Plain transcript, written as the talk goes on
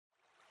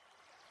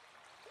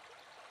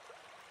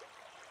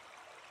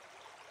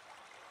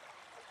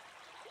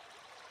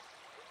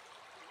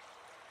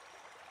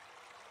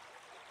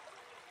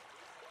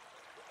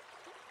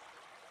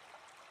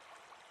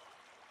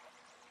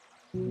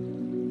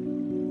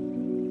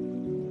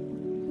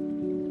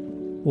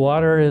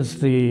Water is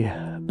the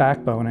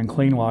backbone, and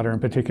clean water in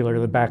particular,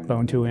 the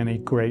backbone to any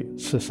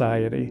great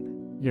society.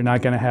 You're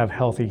not going to have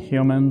healthy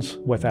humans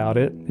without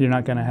it. You're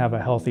not going to have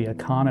a healthy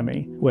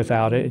economy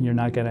without it, and you're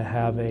not going to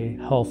have a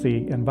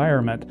healthy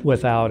environment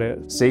without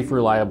it. Safe,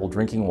 reliable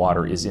drinking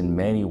water is in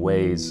many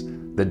ways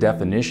the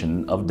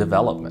definition of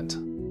development.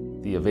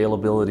 The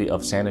availability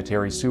of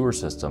sanitary sewer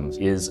systems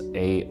is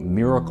a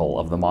miracle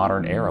of the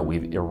modern era.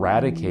 We've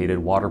eradicated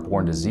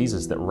waterborne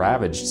diseases that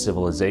ravaged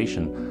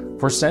civilization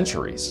for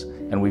centuries.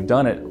 And we've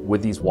done it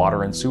with these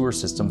water and sewer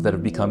systems that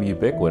have become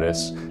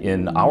ubiquitous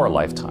in our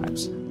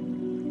lifetimes.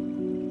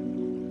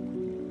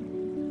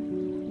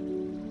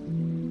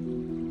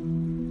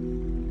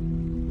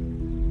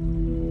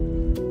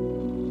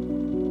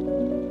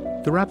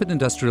 The rapid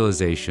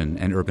industrialization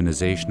and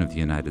urbanization of the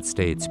United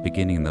States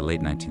beginning in the late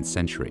 19th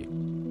century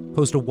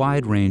posed a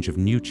wide range of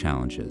new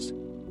challenges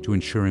to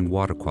ensuring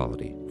water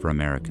quality for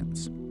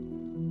Americans.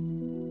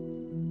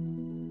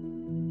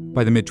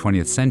 By the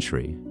mid-20th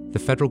century, the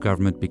federal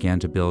government began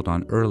to build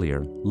on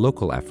earlier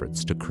local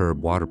efforts to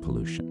curb water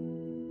pollution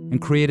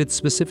and created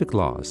specific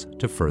laws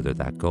to further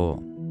that goal.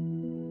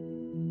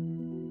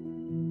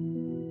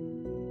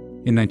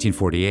 In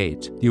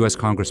 1948, the U.S.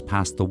 Congress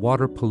passed the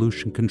Water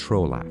Pollution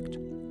Control Act,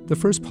 the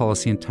first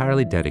policy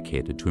entirely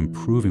dedicated to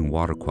improving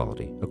water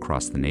quality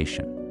across the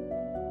nation.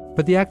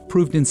 But the act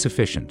proved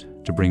insufficient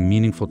to bring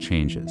meaningful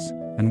changes,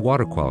 and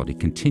water quality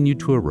continued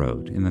to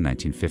erode in the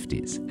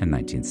 1950s and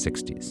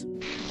 1960s.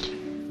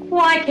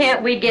 Why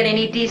can't we get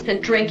any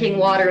decent drinking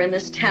water in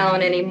this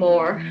town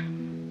anymore?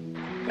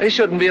 They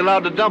shouldn't be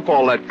allowed to dump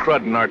all that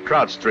crud in our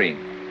trout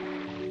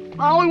stream.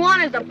 All we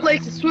want is a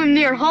place to swim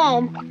near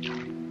home.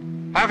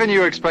 How can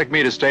you expect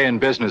me to stay in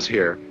business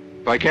here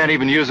if I can't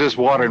even use this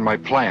water in my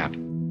plant?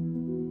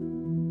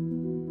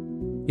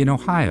 In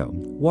Ohio,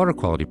 water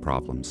quality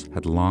problems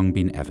had long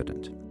been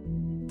evident.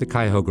 The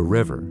Cuyahoga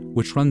River,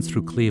 which runs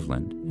through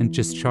Cleveland and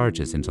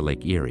discharges into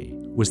Lake Erie,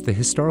 was the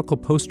historical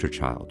poster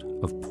child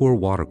of poor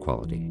water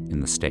quality in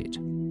the state.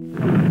 In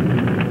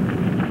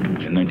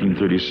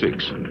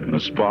 1936, a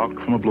spark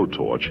from a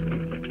blowtorch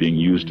being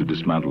used to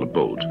dismantle a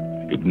boat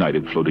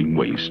ignited floating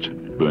waste,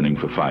 burning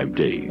for 5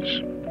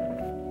 days.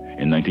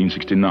 In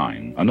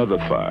 1969, another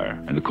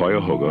fire in the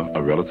Cuyahoga,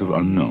 a relative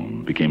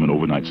unknown, became an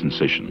overnight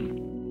sensation.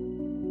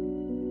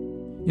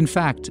 In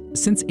fact,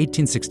 since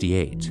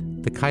 1868,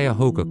 the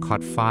Cuyahoga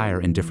caught fire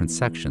in different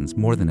sections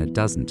more than a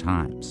dozen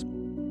times.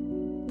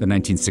 The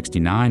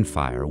 1969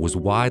 fire was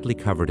widely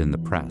covered in the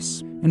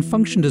press and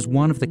functioned as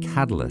one of the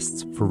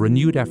catalysts for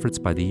renewed efforts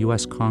by the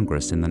U.S.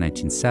 Congress in the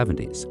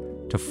 1970s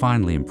to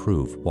finally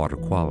improve water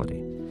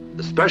quality.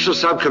 The Special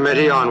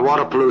Subcommittee on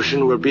Water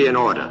Pollution will be in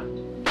order.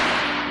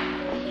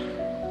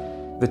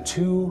 The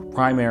two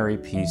primary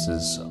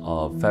pieces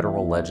of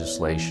federal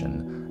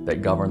legislation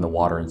that govern the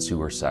water and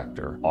sewer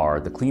sector are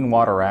the Clean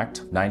Water Act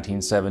of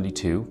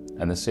 1972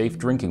 and the Safe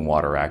Drinking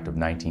Water Act of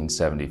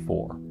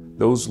 1974.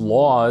 Those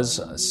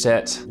laws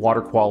set water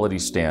quality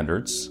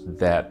standards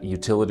that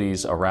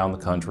utilities around the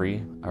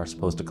country are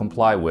supposed to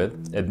comply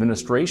with.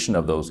 Administration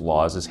of those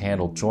laws is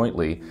handled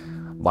jointly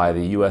by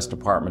the U.S.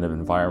 Department of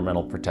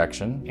Environmental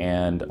Protection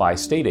and by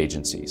state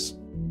agencies.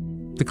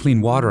 The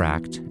Clean Water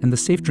Act and the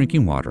Safe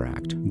Drinking Water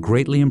Act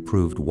greatly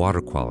improved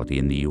water quality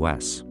in the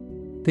U.S.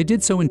 They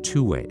did so in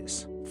two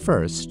ways.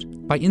 First,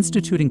 by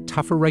instituting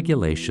tougher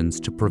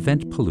regulations to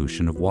prevent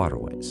pollution of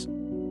waterways.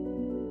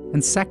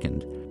 And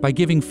second, by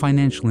giving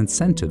financial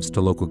incentives to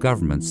local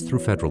governments through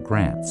federal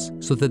grants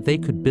so that they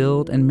could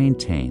build and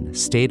maintain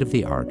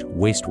state-of-the-art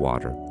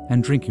wastewater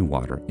and drinking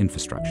water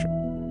infrastructure.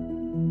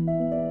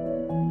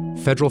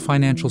 Federal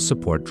financial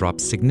support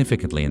dropped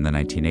significantly in the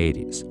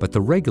 1980s, but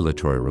the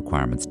regulatory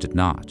requirements did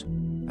not.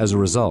 As a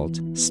result,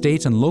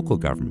 state and local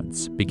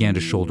governments began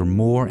to shoulder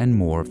more and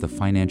more of the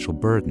financial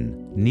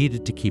burden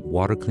needed to keep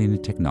water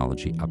cleaning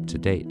technology up to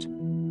date.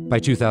 By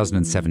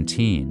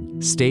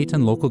 2017, state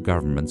and local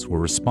governments were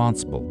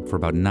responsible for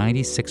about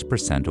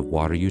 96% of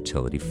water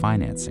utility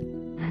financing.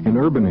 In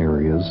urban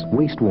areas,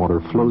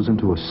 wastewater flows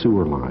into a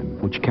sewer line,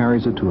 which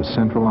carries it to a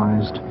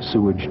centralized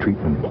sewage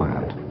treatment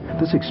plant.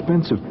 This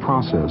expensive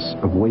process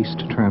of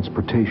waste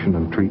transportation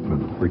and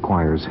treatment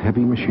requires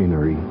heavy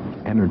machinery,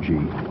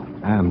 energy,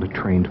 and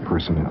trained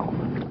personnel.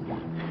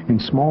 In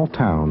small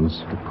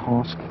towns, the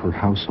cost per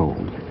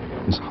household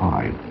is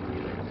high.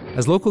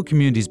 As local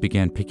communities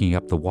began picking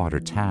up the water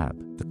tab,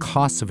 the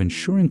costs of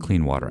ensuring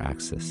clean water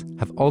access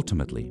have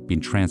ultimately been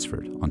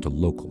transferred onto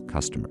local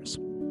customers.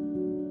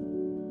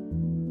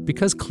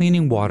 Because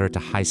cleaning water to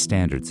high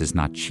standards is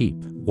not cheap,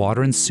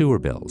 water and sewer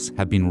bills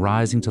have been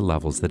rising to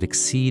levels that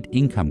exceed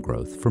income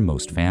growth for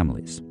most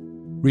families.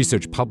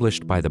 Research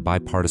published by the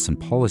Bipartisan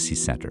Policy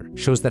Center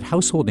shows that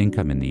household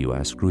income in the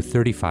U.S. grew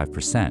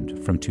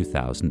 35% from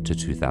 2000 to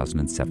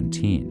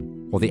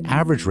 2017, while the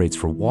average rates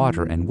for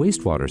water and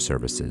wastewater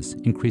services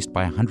increased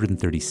by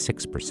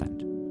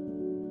 136%.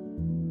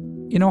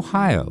 In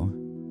Ohio,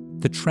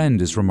 the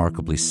trend is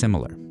remarkably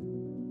similar.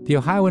 The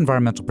Ohio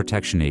Environmental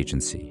Protection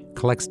Agency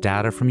collects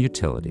data from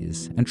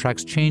utilities and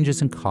tracks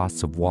changes in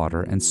costs of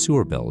water and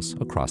sewer bills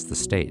across the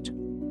state.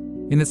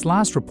 In its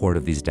last report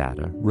of these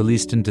data,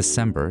 released in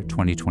December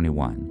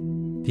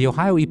 2021, the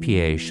Ohio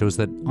EPA shows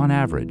that, on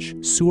average,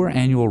 sewer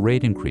annual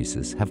rate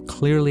increases have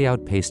clearly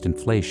outpaced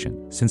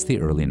inflation since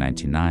the early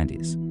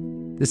 1990s.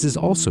 This is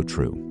also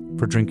true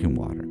for drinking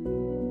water.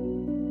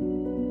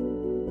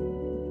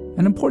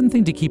 An important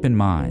thing to keep in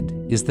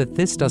mind is that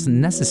this doesn't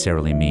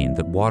necessarily mean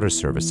that water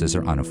services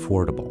are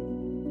unaffordable.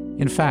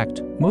 In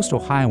fact, most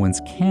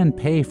Ohioans can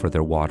pay for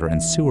their water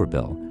and sewer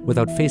bill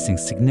without facing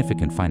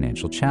significant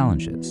financial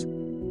challenges.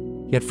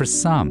 Yet for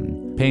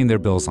some, paying their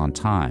bills on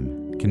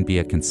time can be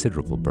a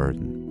considerable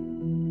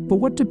burden. But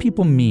what do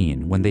people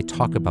mean when they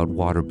talk about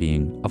water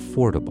being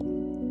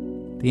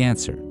affordable? The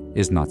answer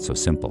is not so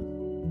simple.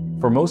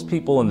 For most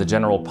people in the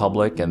general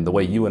public, and the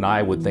way you and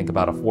I would think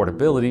about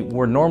affordability,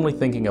 we're normally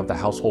thinking of the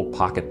household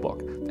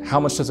pocketbook. How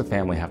much does a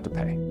family have to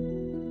pay?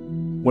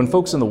 When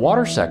folks in the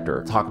water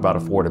sector talk about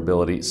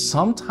affordability,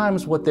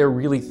 sometimes what they're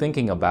really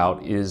thinking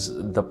about is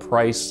the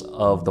price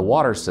of the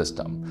water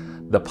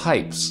system, the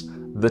pipes,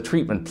 the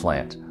treatment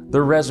plant,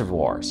 the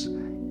reservoirs,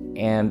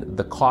 and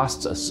the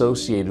costs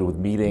associated with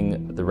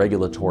meeting the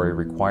regulatory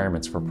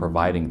requirements for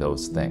providing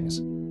those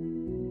things.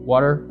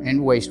 Water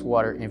and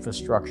wastewater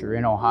infrastructure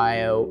in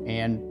Ohio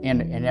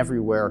and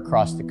everywhere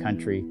across the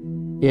country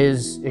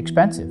is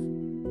expensive.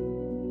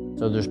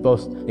 So there's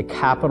both the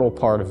capital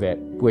part of it,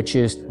 which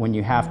is when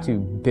you have to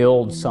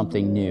build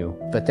something new,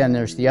 but then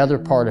there's the other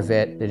part of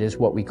it that is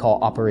what we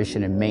call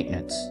operation and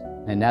maintenance.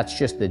 And that's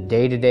just the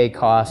day-to-day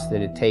cost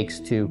that it takes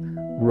to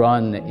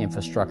run the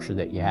infrastructure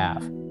that you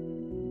have.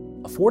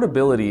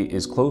 Affordability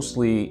is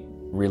closely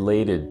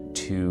related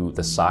to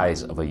the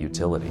size of a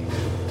utility.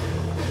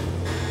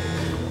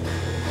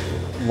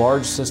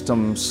 Large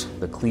systems,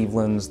 the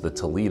Clevelands, the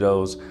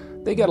Toledos,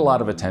 they get a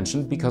lot of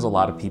attention because a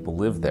lot of people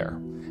live there.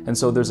 And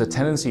so there's a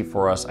tendency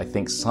for us, I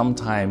think,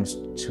 sometimes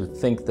to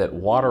think that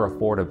water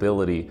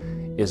affordability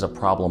is a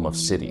problem of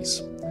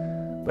cities.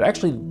 But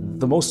actually,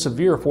 the most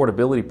severe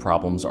affordability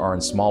problems are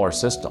in smaller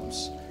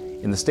systems.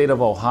 In the state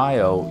of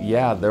Ohio,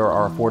 yeah, there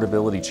are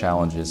affordability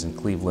challenges in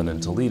Cleveland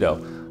and Toledo,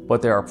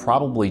 but there are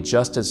probably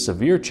just as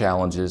severe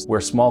challenges where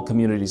small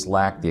communities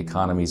lack the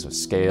economies of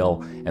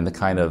scale and the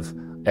kind of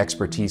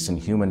expertise and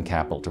human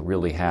capital to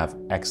really have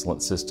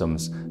excellent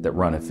systems that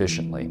run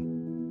efficiently.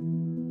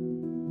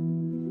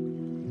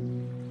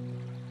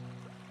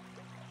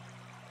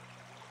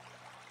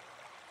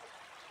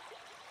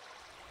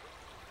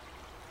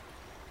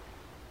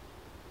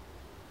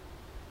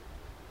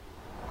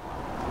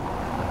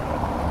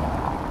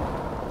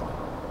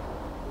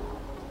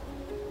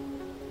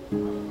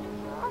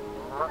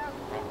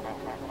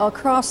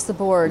 Across the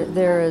board,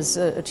 there is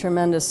a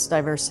tremendous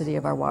diversity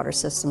of our water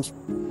systems,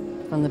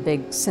 from the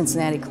big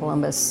Cincinnati,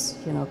 Columbus,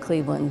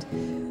 Cleveland,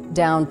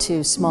 down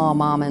to small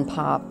mom and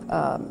pop,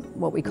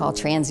 what we call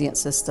transient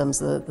systems,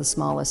 the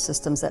smallest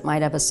systems that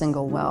might have a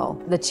single well.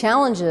 The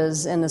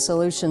challenges and the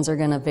solutions are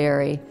going to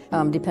vary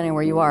depending on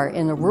where you are.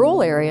 In the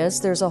rural areas,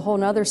 there's a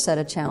whole other set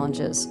of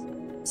challenges.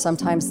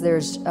 Sometimes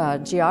there's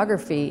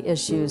geography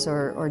issues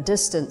or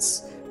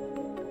distance.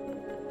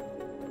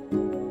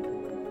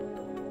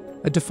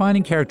 A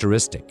defining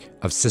characteristic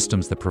of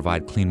systems that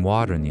provide clean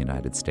water in the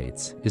United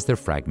States is their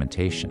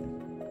fragmentation.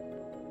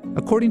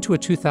 According to a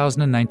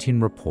 2019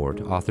 report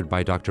authored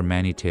by Dr.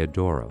 Manny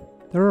Teodoro,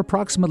 there are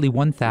approximately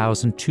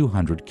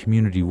 1,200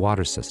 community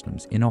water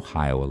systems in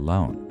Ohio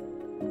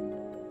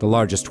alone. The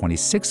largest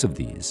 26 of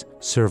these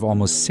serve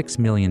almost 6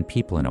 million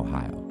people in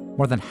Ohio,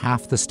 more than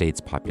half the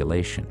state's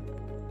population.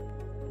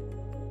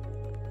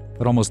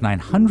 But almost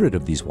 900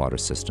 of these water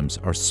systems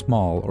are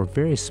small or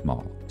very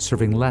small,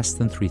 serving less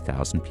than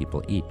 3,000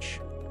 people each.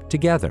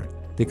 Together,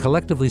 they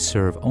collectively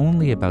serve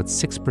only about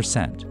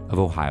 6% of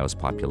Ohio's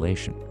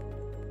population.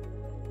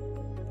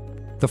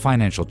 The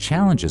financial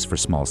challenges for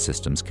small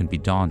systems can be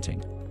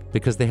daunting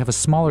because they have a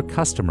smaller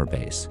customer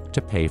base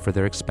to pay for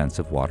their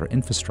expensive water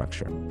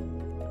infrastructure.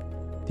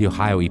 The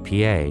Ohio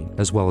EPA,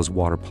 as well as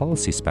water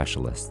policy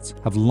specialists,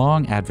 have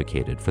long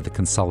advocated for the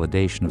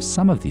consolidation of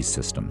some of these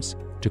systems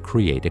to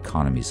create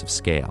economies of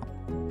scale.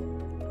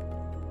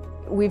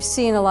 We've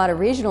seen a lot of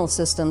regional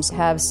systems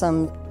have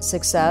some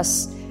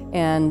success,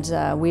 and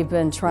we've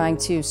been trying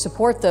to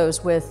support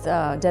those with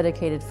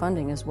dedicated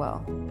funding as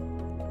well.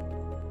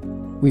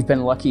 We've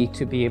been lucky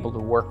to be able to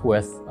work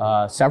with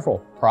several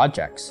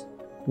projects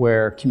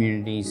where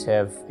communities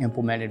have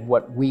implemented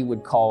what we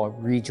would call a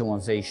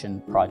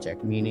regionalization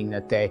project, meaning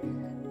that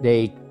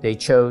they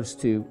chose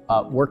to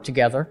work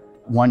together.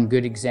 One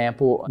good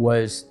example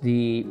was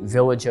the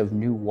village of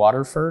New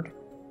Waterford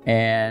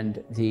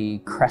and the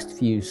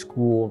Crestview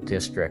School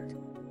District.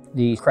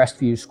 The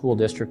Crestview School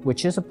District,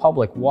 which is a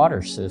public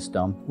water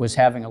system, was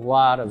having a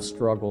lot of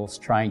struggles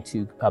trying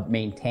to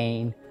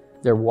maintain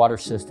their water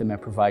system and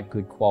provide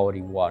good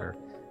quality water.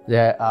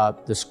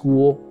 The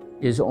school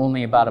is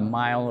only about a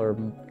mile or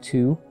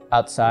two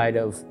outside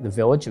of the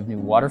village of New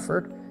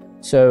Waterford.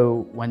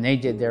 So when they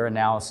did their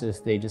analysis,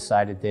 they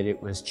decided that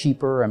it was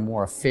cheaper and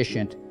more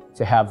efficient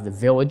to have the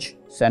village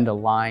send a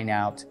line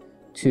out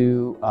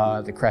to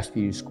the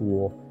Crestview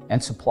School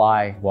and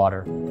supply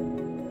water.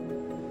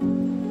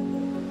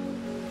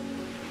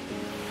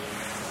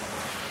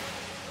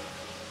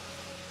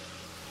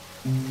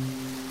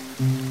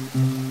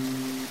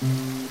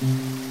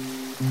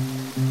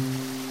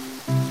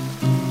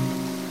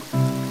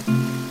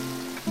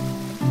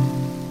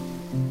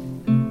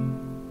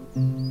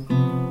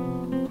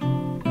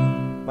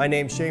 My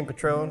name's Shane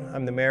Petrone.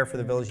 I'm the mayor for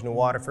the Village of New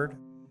Waterford.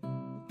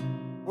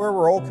 We're a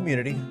rural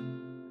community.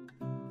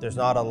 There's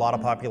not a lot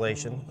of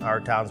population. Our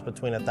town's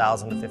between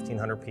 1,000 to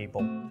 1,500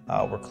 people.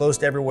 We're close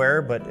to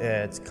everywhere, but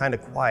it's kind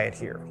of quiet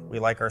here. We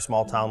like our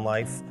small town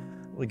life.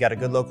 We got a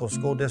good local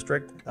school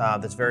district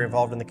that's very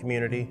involved in the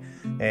community,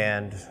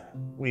 and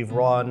we've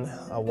run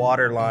a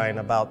water line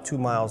about 2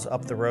 miles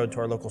up the road to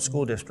our local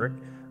school district,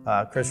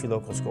 Crestview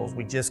Local Schools.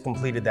 We just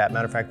completed that.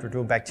 Matter of fact, we're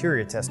doing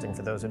bacteria testing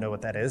for those who know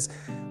what that is.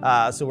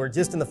 So we're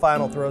just in the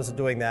final throes of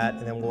doing that,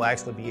 and then we'll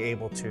actually be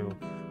able to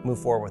move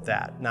forward with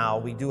that. Now,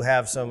 we do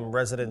have some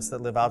residents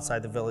that live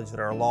outside the village that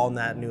are along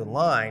that new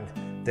line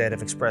that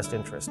have expressed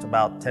interest.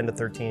 About 10 to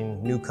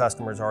 13 new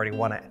customers already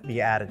want to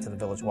be added to the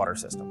village water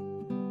system.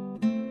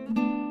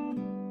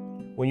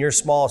 When you're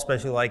small,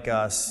 especially like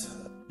us,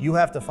 you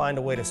have to find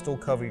a way to still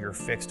cover your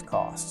fixed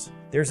costs.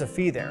 There's a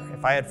fee there.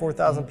 If I had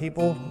 4,000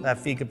 people, that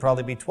fee could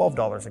probably be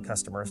 $12 a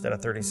customer instead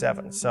of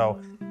 $37.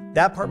 So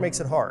that part makes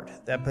it hard.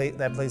 That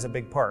plays a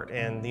big part.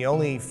 And the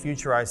only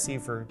future I see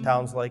for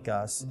towns like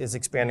us is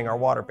expanding our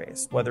water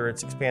base, whether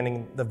it's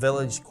expanding the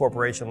village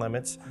corporation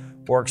limits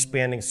or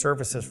expanding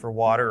services for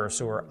water or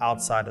sewer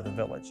outside of the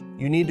village.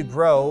 You need to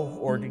grow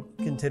or to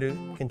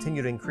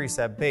continue to increase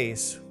that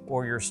base,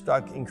 or you're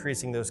stuck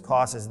increasing those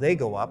costs as they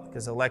go up,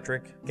 because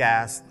electric,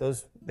 gas,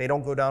 they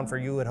don't go down for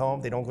you at home,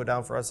 they don't go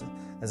down for us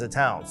as a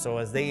town. So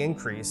as they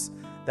increase,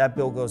 that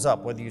bill goes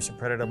up, whether you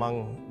spread it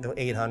among the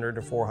 800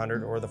 or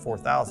 400 or the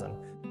 4,000.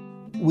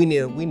 We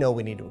know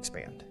we need to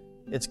expand.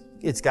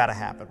 It's got to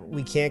happen.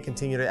 We can't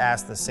continue to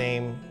ask the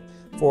same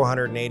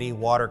 480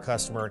 water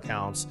customer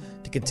accounts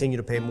to continue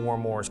to pay more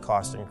and more as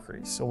costs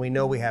increase. So we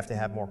know we have to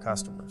have more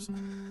customers.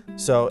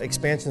 So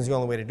expansion is the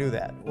only way to do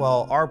that.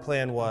 Well, our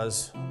plan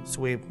was,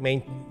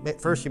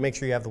 first you make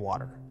sure you have the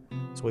water.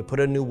 So we put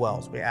in new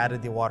wells, we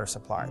added the water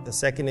supply. The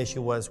second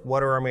issue was,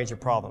 what are our major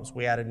problems?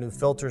 We added new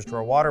filters to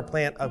our water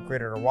plant,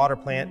 upgraded our water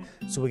plant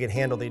so we could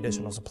handle the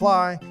additional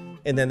supply,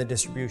 and then the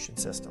distribution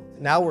system.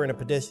 Now we're in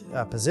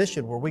a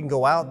position where we can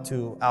go out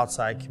to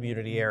outside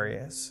community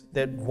areas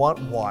that want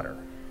water.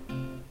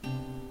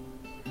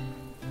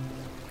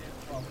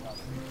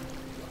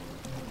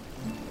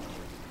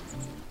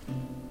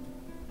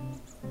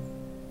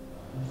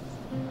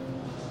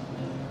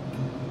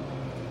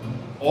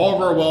 All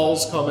of our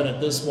wells come in at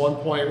this one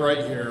point right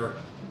here.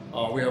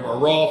 We have our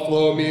raw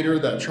flow meter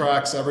that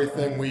tracks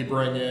everything we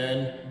bring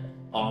in.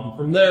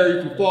 From there,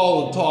 you can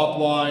follow the top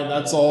line.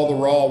 That's all the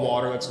raw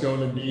water that's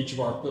going into each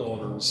of our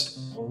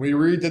filters. When we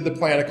redid the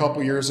plant a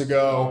couple years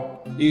ago,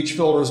 each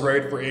filter is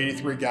rated for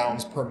 83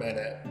 gallons per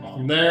minute.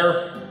 From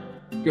there,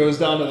 it goes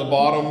down to the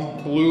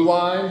bottom blue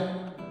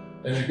line,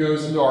 and it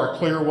goes into our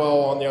clear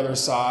well on the other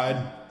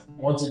side.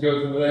 Once it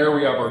goes into there,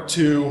 we have our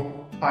 2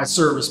 high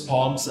service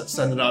pumps that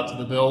send it out to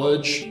the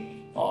village.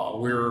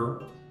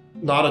 We're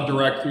not a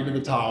direct feed to the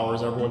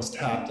towers. Everyone's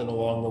tapped in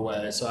along the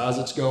way. So as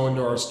it's going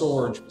to our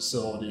storage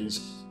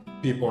facilities,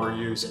 people are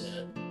using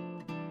it.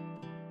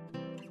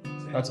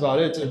 That's about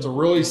it. It's a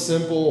really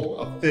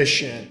simple,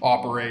 efficient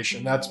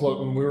operation. That's what,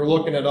 when we were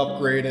looking at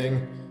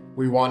upgrading,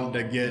 we wanted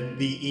to get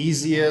the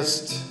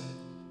easiest,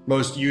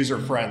 most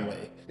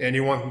user-friendly.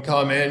 Anyone can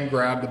come in,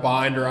 grab the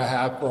binder I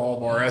have for all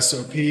of our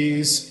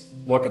SOPs,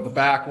 look at the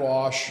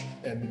backwash,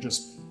 and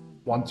just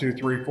 1, 2,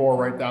 3, 4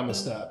 right down the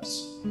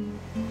steps.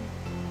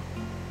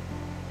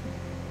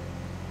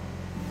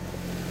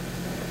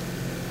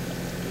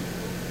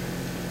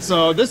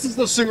 So this is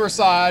the sewer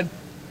side.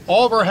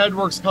 All of our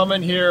headworks come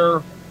in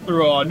here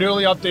through a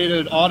newly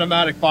updated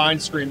automatic bind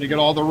screen to get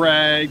all the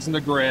rags and the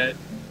grit.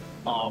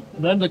 And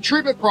then the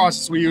treatment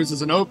process we use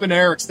is an open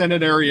air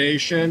extended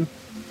aeration.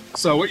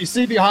 So what you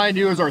see behind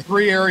you is our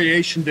 3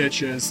 aeration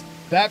ditches.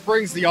 That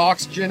brings the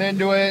oxygen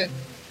into it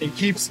and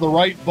keeps the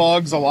right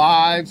bugs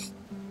alive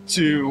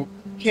to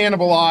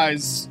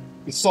cannibalize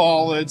the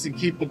solids and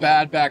keep the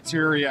bad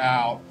bacteria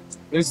out.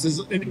 This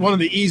is one of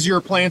the easier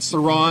plants to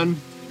run.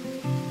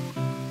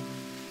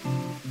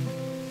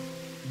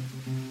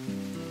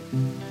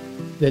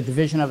 The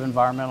Division of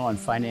Environmental and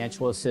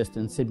Financial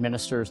Assistance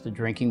administers the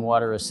Drinking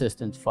Water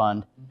Assistance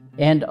Fund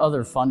and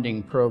other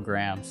funding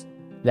programs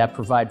that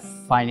provide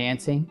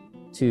financing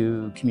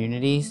to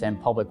communities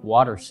and public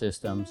water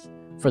systems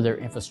for their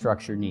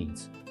infrastructure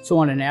needs. So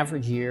on an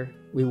average year,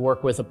 we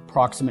work with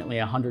approximately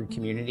 100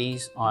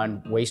 communities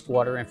on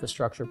wastewater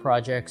infrastructure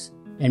projects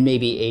and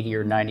maybe 80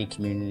 or 90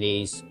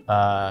 communities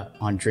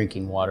on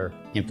drinking water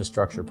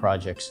infrastructure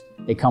projects.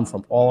 They come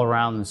from all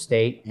around the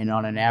state, and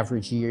on an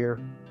average year,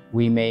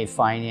 we may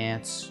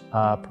finance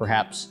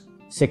perhaps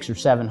 $600 or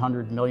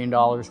 $700 million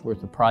worth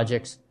of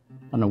projects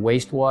on the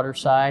wastewater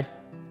side,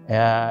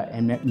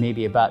 and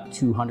maybe about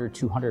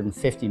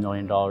 $250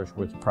 million worth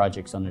of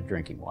projects on the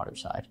drinking water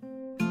side.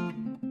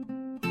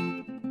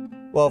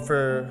 Well,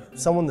 for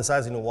someone the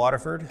size of New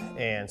Waterford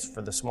and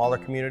for the smaller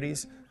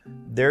communities,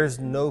 there's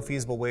no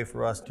feasible way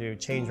for us to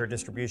change our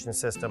distribution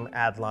system,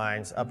 add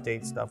lines,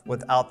 update stuff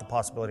without the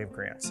possibility of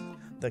grants.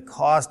 The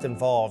cost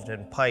involved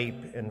in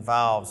pipe and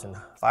valves and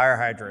fire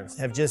hydrants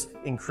have just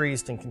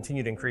increased and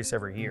continue to increase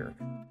every year.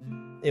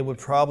 It would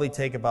probably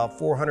take about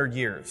 400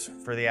 years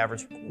for the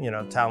average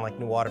town like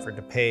New Waterford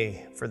to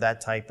pay for that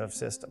type of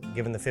system.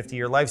 Given the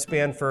 50-year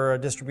lifespan for a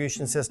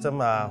distribution system,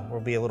 we'll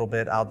be a little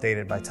bit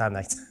outdated by the time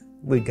that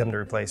we come to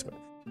replacement.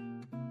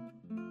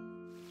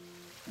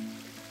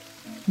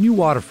 New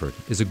Waterford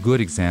is a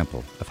good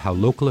example of how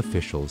local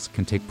officials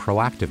can take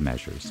proactive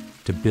measures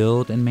to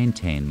build and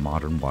maintain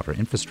modern water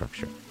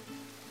infrastructure.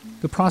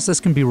 The process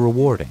can be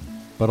rewarding,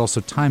 but also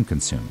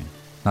time-consuming,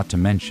 not to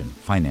mention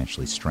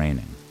financially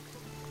straining.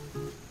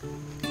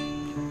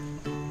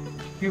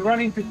 You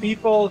run into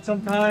people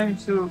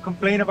sometimes who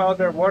complain about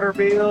their water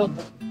bill.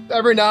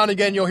 Every now and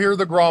again, you'll hear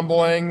the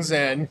grumblings,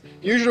 and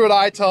usually what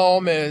I tell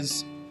them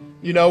is,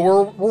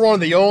 we're one of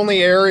the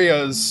only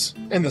areas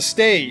in the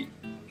state,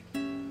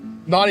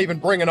 not even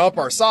bringing up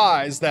our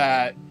size,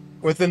 that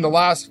within the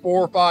last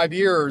 4 or 5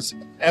 years,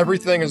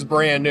 everything is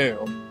brand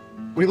new.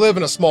 We live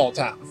in a small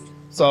town.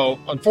 So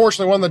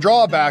unfortunately, one of the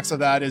drawbacks of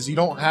that is you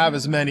don't have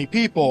as many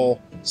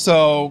people,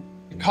 so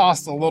it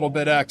costs a little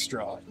bit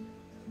extra.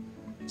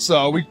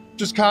 So we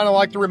just kind of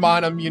like to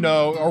remind them,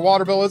 our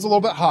water bill is a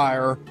little bit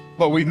higher,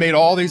 but we've made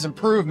all these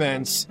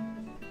improvements.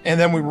 And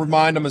then we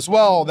remind them as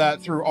well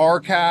that through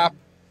RCAP,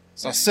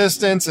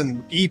 assistance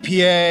and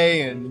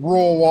EPA and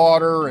rural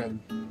water and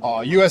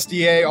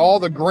USDA, all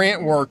the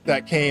grant work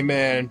that came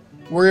in,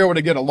 we're able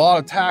to get a lot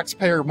of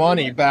taxpayer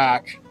money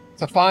back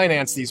to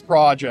finance these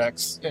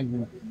projects.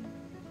 And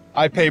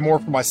I pay more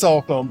for my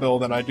cell phone bill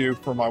than I do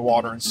for my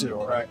water and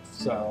sewer, right?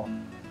 So.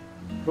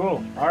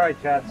 Cool. All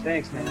right, Chad.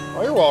 Thanks, man.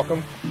 Oh, you're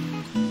welcome.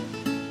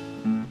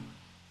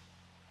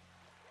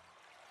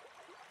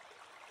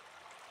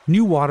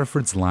 New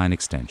Waterford's line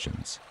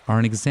extensions are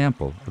an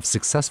example of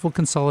successful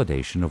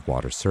consolidation of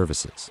water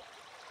services.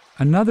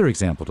 Another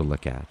example to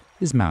look at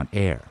is Mount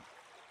Ayr,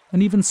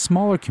 an even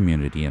smaller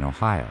community in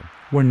Ohio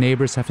where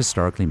neighbors have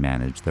historically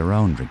managed their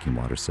own drinking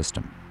water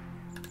system.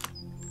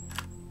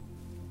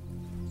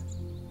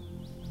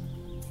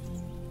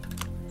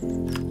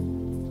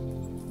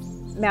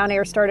 Mount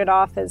Ayr started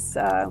off as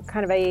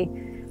kind of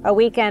a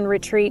weekend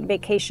retreat,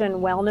 vacation,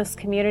 wellness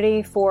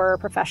community for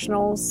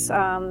professionals.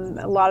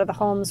 A lot of the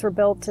homes were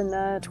built in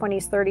the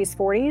 20s, 30s,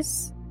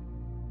 40s.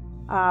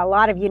 A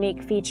lot of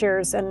unique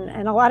features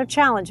and a lot of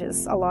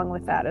challenges along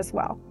with that as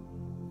well.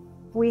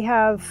 We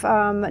have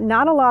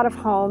not a lot of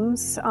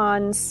homes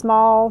on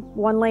small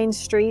one-lane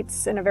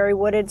streets in a very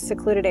wooded,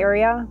 secluded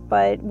area,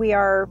 but we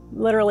are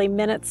literally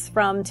minutes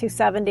from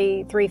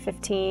 270,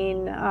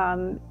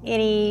 315.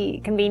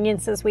 Any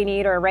conveniences we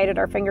need are right at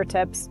our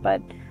fingertips,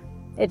 but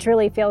it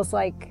truly feels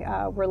like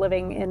we're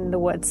living in the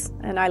woods,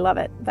 and I love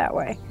it that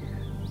way.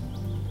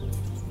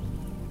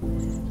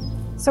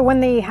 So when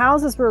the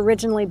houses were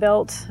originally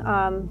built,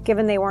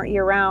 given they weren't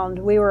year-round,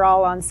 we were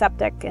all on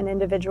septic and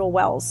individual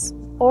wells.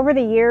 Over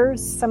the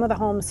years, some of the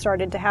homes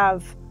started to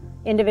have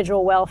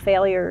individual well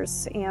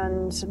failures,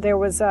 and there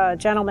was a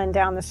gentleman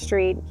down the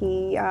street.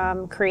 He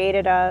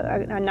created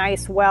a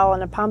nice well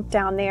and a pump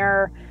down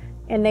there,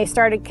 and they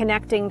started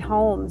connecting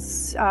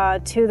homes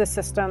to the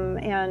system.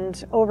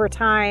 And over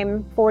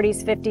time,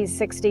 40s, 50s,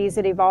 60s,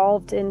 it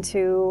evolved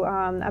into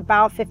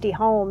about 50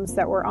 homes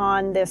that were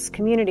on this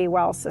community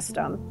well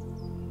system.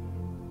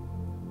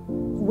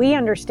 We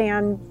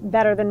understand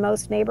better than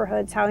most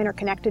neighborhoods how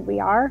interconnected we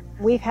are.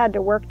 We've had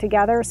to work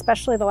together,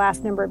 especially the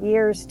last number of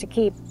years, to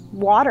keep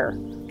water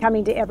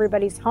coming to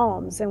everybody's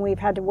homes, and we've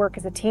had to work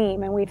as a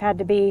team, and we've had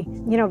to be,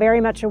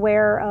 very much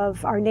aware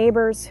of our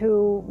neighbors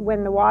who,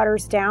 when the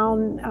water's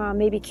down,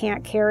 maybe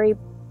can't carry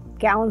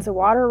gallons of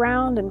water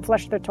around and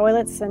flush their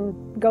toilets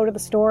and go to the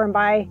store and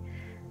buy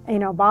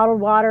bottled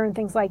water and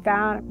things like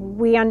that.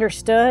 We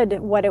understood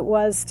what it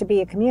was to be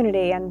a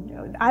community,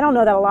 and I don't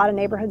know that a lot of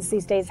neighborhoods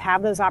these days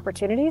have those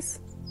opportunities.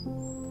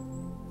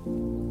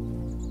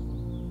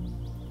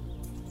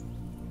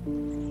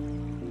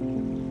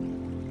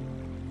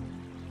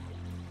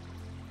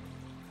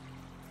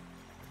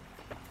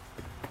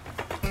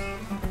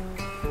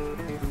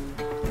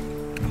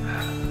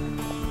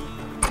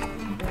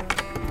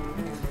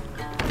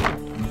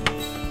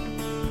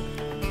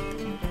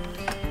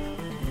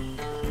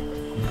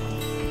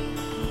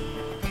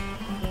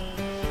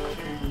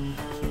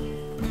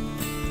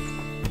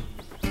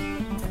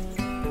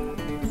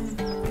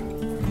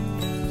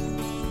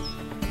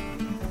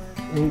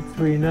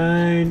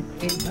 $839,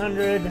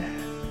 $800.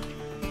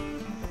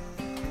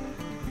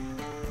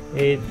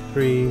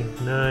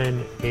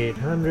 $839,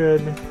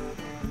 $800.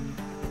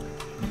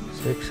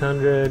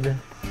 $600.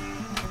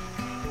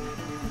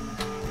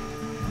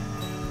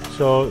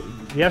 So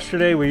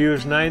yesterday we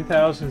used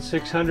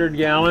 9,600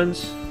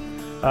 gallons,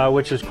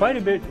 which is quite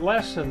a bit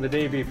less than the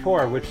day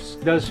before, which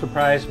does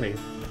surprise me.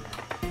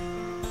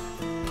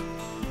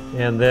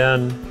 and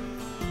then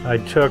I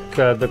took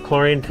the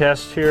chlorine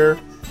test here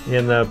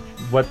in the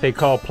what they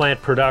call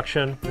plant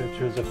production,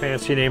 which is a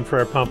fancy name for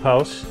a pump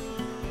house.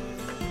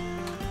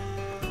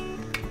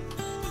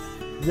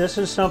 This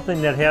is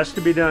something that has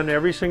to be done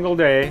every single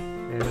day,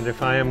 and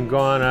if I am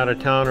gone out of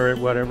town or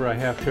whatever, I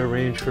have to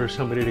arrange for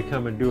somebody to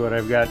come and do it.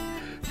 I've got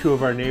 2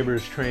 of our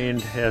neighbors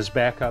trained as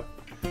backup.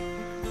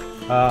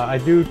 I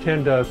do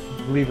tend to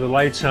leave the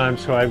lights on,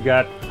 so I've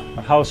got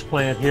a house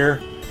plant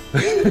here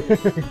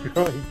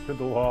growing to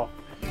the wall.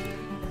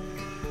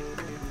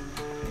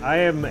 I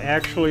am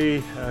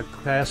actually a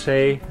Class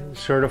A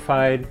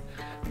certified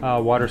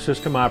water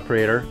system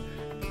operator.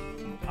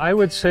 I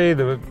would say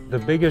the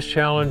biggest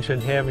challenge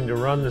in having to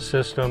run the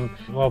system,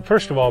 well,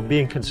 first of all,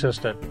 being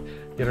consistent.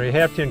 You know, you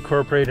have to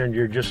incorporate in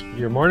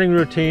your morning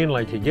routine,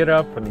 like you get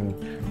up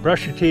and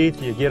brush your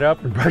teeth, you get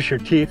up and brush your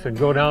teeth and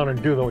go down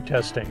and do the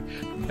testing.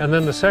 And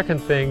then the second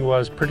thing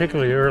was,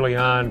 particularly early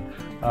on,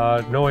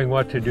 knowing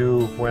what to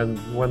do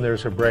when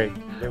there's a break.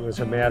 It was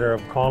a matter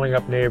of calling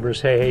up neighbors,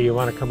 hey, you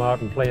want to come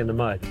out and play in the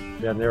mud?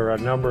 And there are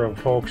a number of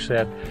folks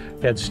that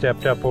had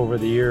stepped up over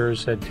the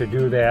years to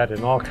do that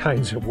in all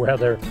kinds of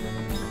weather.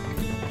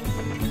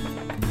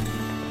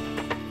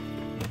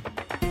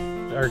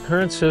 Our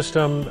current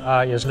system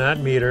is not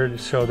metered,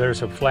 so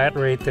there's a flat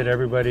rate that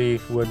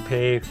everybody would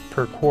pay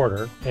per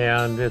quarter,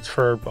 and it's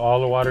for all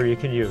the water you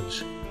can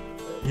use.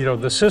 You know,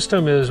 the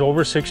system is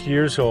over 60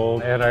 years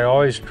old, and I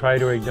always try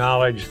to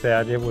acknowledge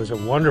that it was a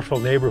wonderful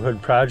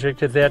neighborhood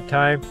project at that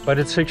time, but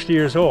it's 60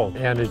 years old,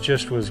 and it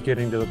just was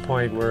getting to the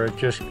point where it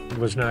just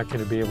was not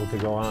going to be able to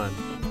go on.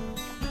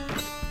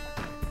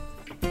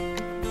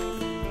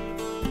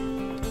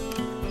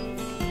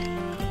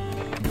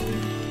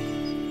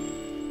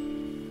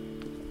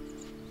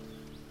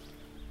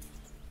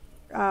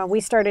 We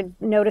started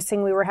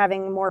noticing we were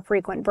having more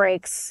frequent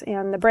breaks,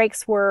 and the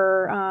breaks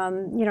were,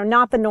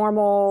 not the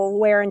normal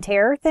wear and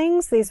tear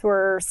things. These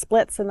were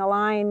splits in the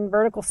line,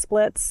 vertical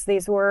splits.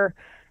 These were,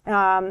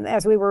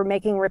 as we were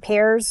making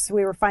repairs,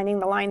 we were finding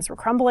the lines were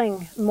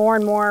crumbling. More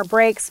and more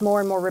breaks, more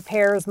and more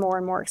repairs, more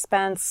and more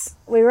expense.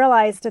 We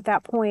realized at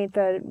that point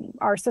that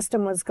our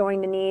system was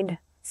going to need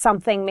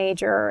something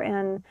major,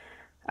 and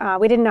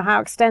we didn't know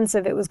how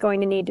extensive it was going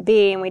to need to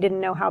be, and we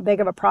didn't know how big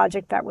of a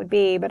project that would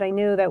be, but I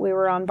knew that we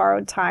were on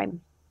borrowed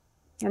time,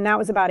 and that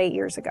was about 8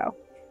 years ago.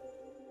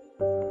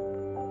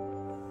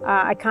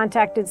 I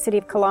contacted City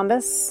of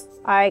Columbus,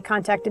 I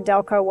contacted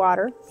Delco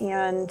Water,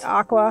 and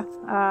Aqua,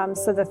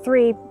 so the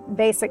 3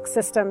 basic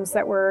systems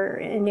that were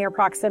in near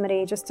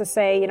proximity, just to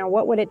say,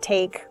 what would it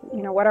take,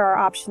 what are our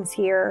options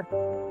here?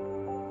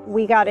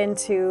 We got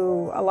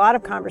into a lot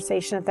of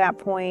conversation at that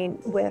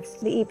point with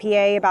the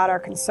EPA about our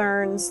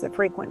concerns, the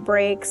frequent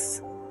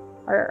breaks,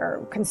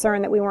 our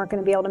concern that we weren't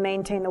going to be able to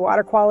maintain the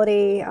water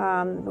quality,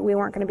 that we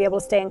weren't going to be able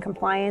to stay in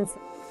compliance.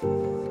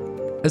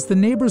 As the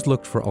neighbors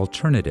looked for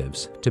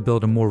alternatives to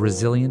build a more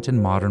resilient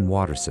and modern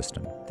water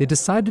system, they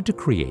decided to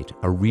create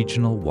a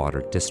regional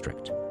water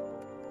district.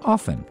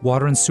 Often,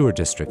 water and sewer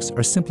districts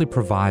are simply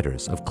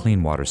providers of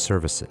clean water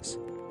services.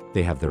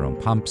 They have their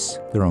own pumps,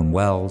 their own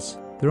wells,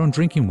 their own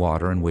drinking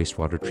water and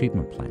wastewater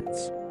treatment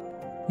plants.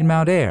 In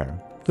Mount Ayr,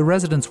 the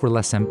residents were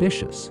less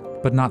ambitious,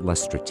 but not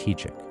less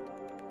strategic.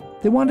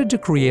 They wanted to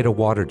create a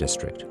water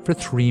district for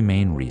 3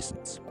 main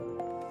reasons.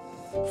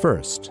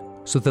 First,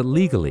 so that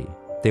legally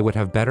they would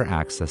have better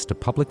access to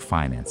public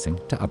financing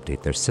to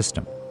update their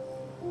system.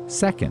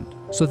 Second,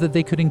 so that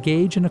they could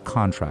engage in a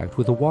contract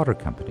with a water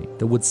company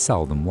that would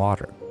sell them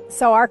water.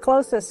 So our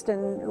closest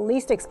and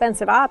least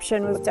expensive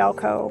option was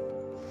Delco.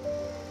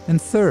 And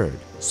third,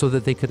 so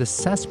that they could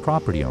assess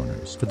property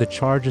owners for the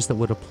charges that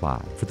would apply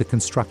for the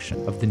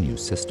construction of the new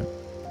system.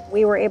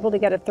 We were able to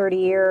get a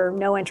 30-year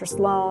no-interest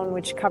loan,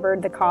 which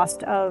covered the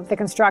cost of the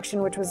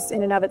construction, which was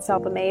in and of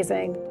itself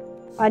amazing.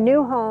 A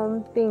new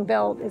home being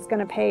built is going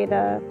to pay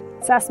the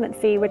assessment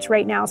fee, which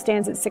right now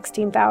stands at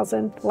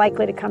 $16,000,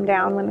 likely to come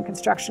down when the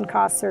construction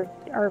costs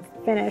are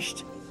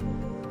finished.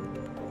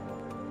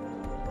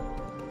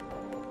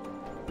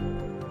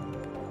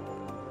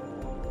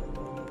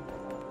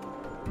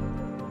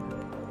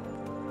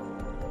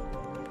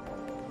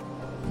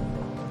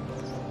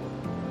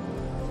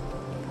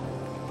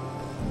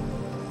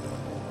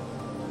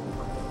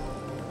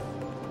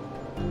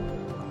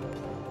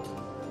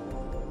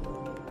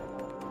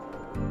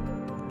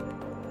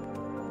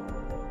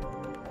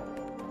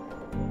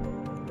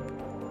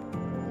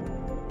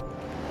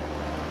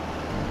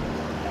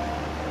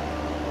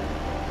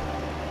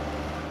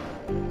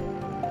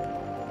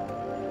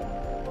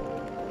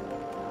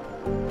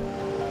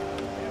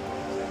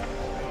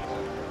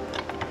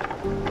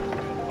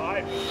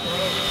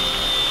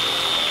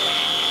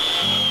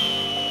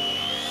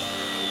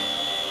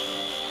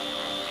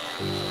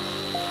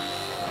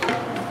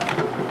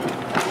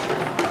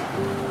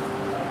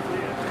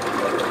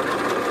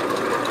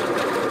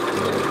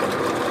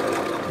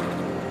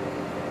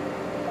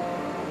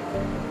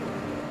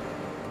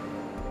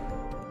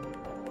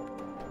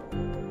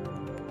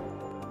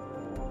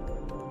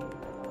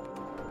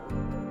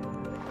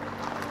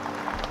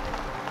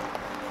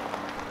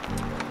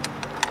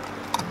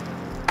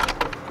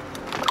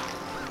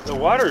 The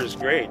water is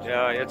great.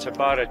 It's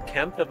about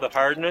 1/10 of the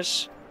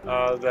hardness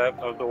of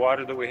the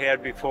water that we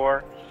had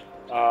before.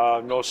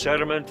 No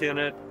sediment in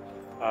it.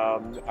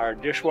 Our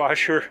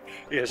dishwasher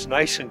is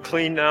nice and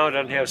clean now. It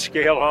doesn't have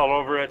scale all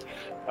over it.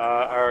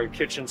 Our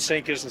kitchen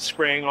sink isn't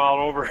spraying all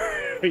over,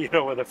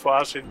 with the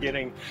faucet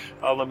getting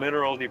all the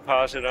mineral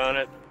deposit on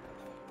it.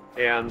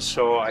 And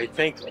so I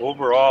think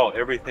overall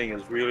everything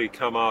has really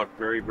come out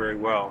very, very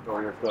well.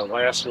 The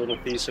last little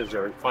pieces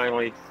are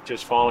finally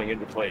just falling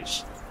into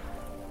place.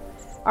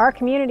 Our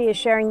community is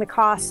sharing the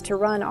cost to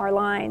run our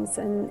lines,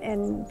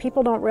 and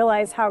people don't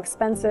realize how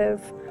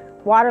expensive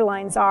water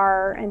lines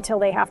are until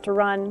they have to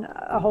run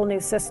a whole new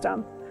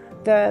system.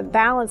 The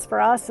balance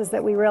for us is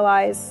that we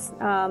realize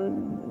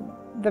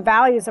the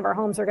values of our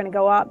homes are going to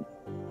go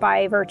up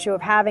by virtue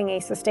of having a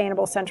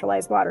sustainable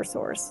centralized water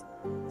source.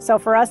 So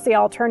for us, the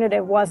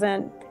alternative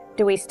wasn't,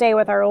 do we stay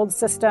with our old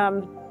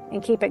system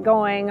and keep it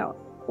going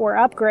or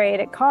upgrade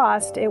at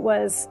cost? It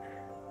was,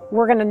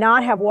 we're going to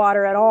not have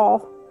water at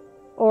all,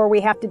 or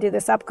we have to do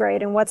this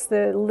upgrade. And what's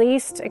the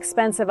least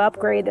expensive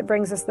upgrade that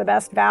brings us the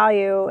best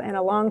value and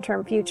a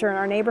long-term future in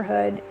our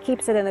neighborhood,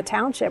 keeps it in the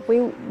township?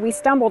 We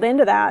stumbled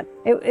into that.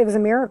 It was a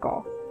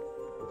miracle.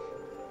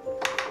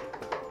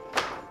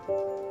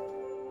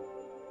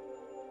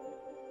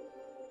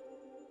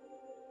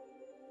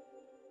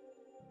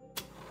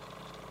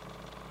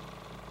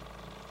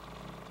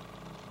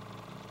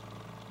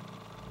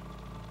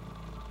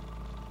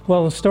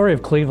 Well, the story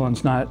of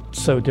Cleveland's not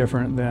so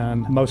different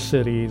than most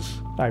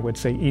cities, I would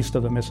say, east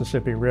of the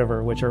Mississippi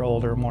River, which are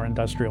older, more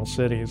industrial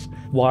cities.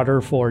 Water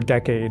for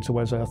decades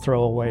was a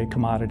throwaway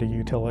commodity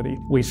utility.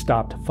 We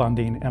stopped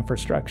funding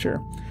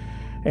infrastructure.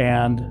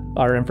 And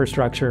our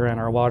infrastructure and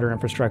our water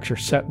infrastructure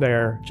sat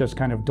there just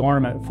kind of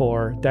dormant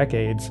for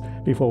decades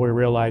before we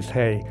realized,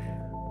 hey,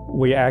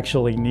 we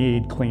actually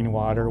need clean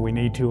water, we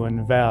need to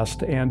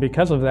invest. And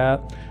because of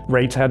that,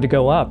 rates had to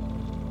go up.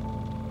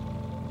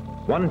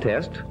 One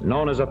test,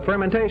 known as a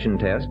fermentation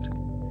test,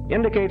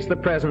 indicates the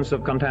presence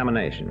of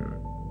contamination.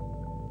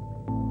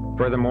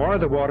 Furthermore,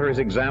 the water is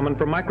examined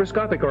for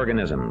microscopic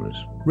organisms.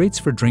 Rates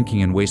for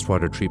drinking and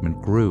wastewater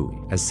treatment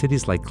grew as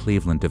cities like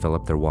Cleveland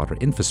developed their water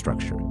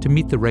infrastructure to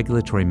meet the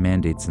regulatory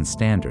mandates and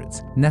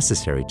standards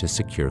necessary to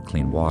secure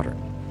clean water.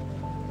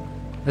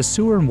 As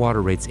sewer and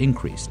water rates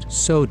increased,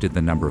 so did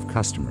the number of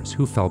customers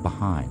who fell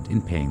behind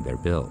in paying their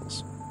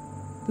bills.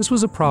 This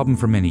was a problem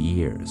for many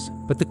years,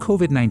 but the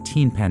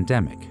COVID-19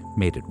 pandemic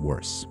made it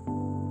worse.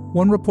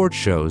 One report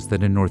shows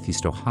that in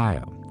Northeast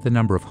Ohio, the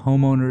number of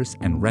homeowners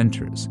and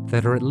renters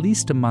that are at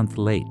least a month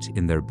late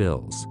in their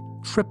bills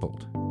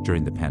tripled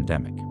during the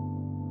pandemic.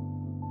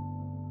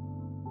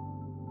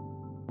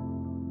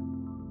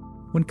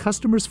 When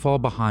customers fall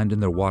behind in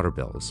their water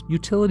bills,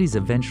 utilities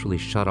eventually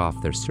shut off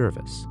their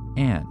service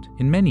and,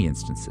 in many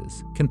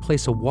instances, can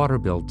place a water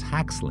bill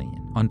tax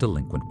lien on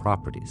delinquent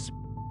properties.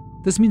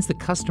 This means that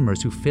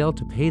customers who fail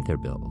to pay their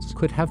bills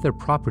could have their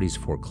properties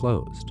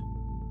foreclosed,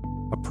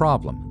 a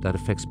problem that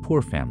affects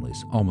poor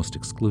families almost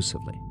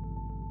exclusively.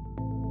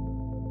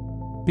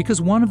 Because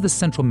one of the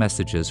central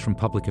messages from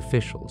public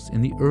officials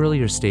in the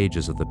earlier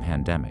stages of the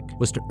pandemic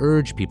was to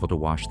urge people to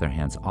wash their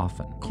hands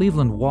often,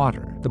 Cleveland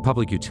Water, the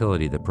public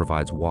utility that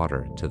provides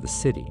water to the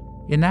city,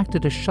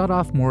 enacted a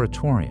shut-off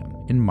moratorium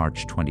in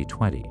March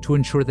 2020 to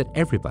ensure that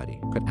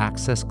everybody could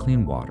access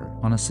clean water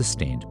on a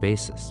sustained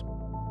basis.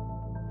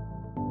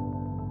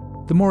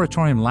 The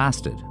moratorium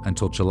lasted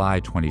until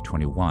July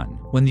 2021,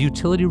 when the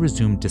utility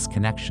resumed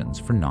disconnections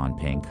for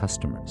non-paying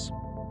customers.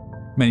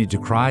 Many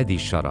decry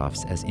these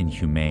shutoffs as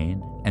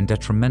inhumane and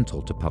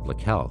detrimental to public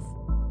health.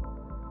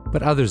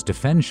 But others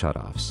defend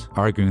shutoffs,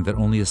 arguing that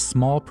only a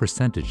small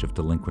percentage of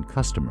delinquent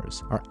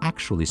customers are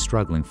actually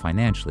struggling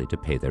financially to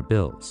pay their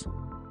bills.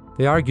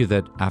 They argue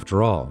that,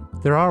 after all,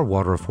 there are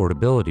water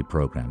affordability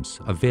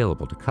programs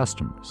available to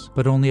customers,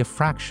 but only a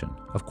fraction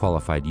of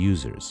qualified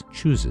users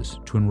chooses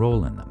to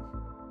enroll in them.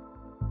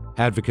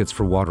 Advocates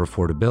for water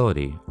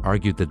affordability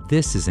argued that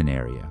this is an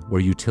area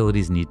where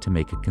utilities need to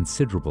make a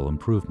considerable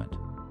improvement,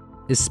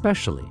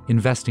 especially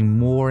investing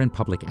more in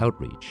public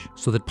outreach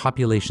so that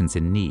populations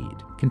in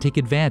need can take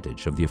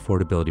advantage of the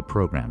affordability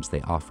programs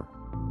they offer.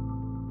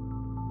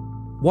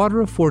 Water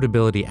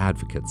affordability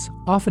advocates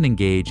often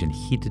engage in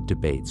heated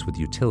debates with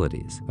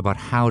utilities about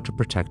how to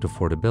protect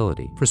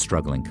affordability for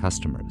struggling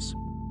customers.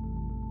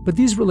 But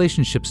these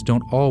relationships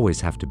don't always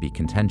have to be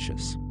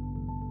contentious.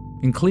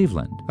 In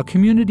Cleveland, a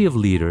community of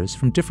leaders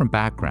from different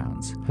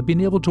backgrounds have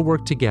been able to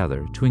work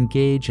together to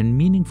engage in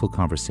meaningful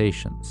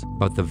conversations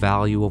about the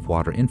value of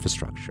water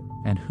infrastructure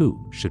and who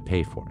should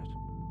pay for it.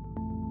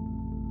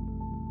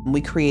 We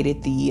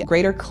created the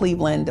Greater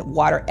Cleveland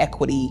Water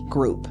Equity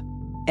Group.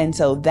 And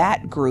so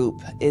that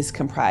group is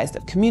comprised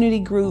of community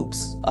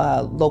groups,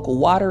 local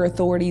water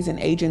authorities and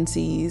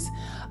agencies,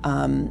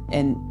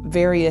 and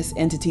various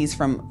entities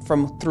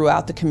from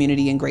throughout the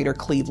community in Greater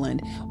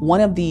Cleveland.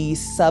 One of these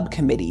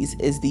subcommittees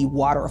is the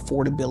Water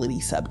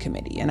Affordability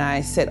Subcommittee, and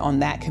I sit on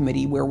that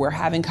committee where we're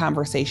having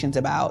conversations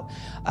about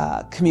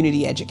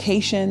community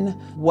education,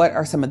 what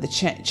are some of the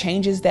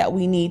changes that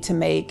we need to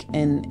make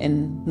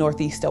in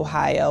Northeast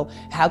Ohio,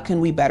 how can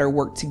we better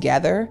work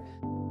together.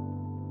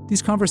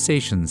 These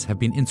conversations have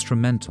been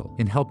instrumental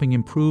in helping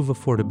improve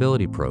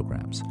affordability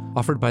programs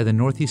offered by the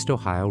Northeast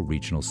Ohio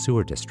Regional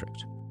Sewer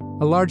District,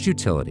 a large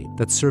utility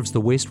that serves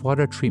the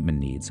wastewater treatment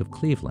needs of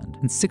Cleveland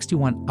and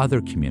 61 other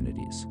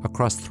communities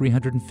across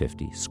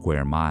 350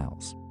 square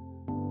miles.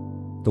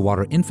 The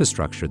water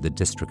infrastructure the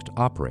district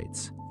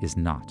operates is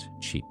not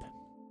cheap.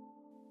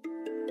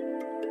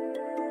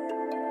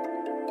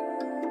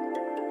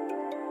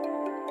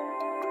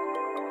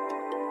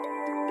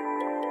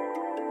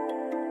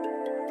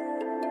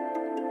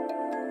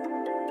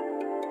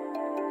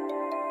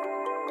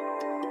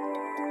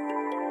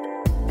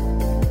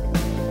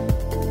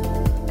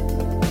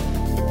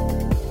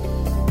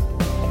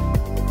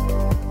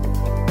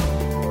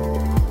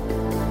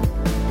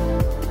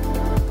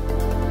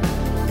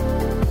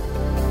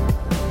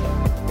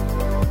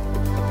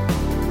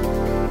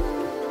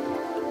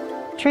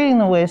 Treating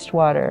the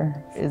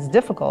wastewater is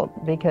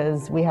difficult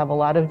because we have a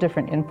lot of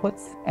different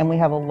inputs and we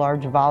have a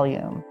large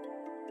volume.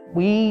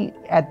 We,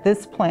 at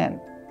this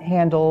plant,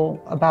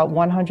 handle about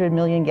 100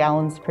 million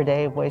gallons per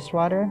day of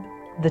wastewater.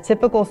 The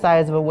typical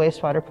size of a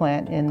wastewater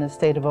plant in the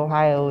state of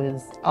Ohio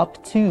is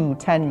up to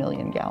 10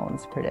 million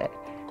gallons per day.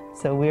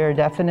 So we are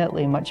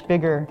definitely much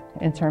bigger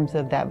in terms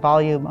of that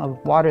volume of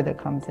water that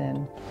comes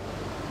in.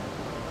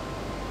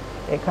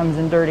 It comes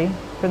in dirty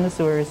from the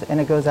sewers and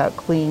it goes out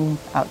clean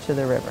out to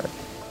the river.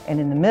 And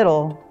in the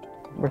middle,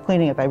 we're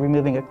cleaning it by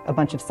removing a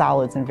bunch of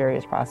solids in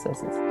various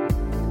processes.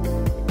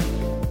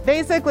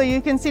 Basically, you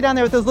can see down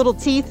there with those little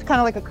teeth, kind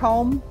of like a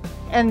comb,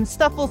 and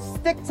stuff will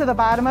stick to the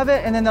bottom of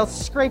it, and then they'll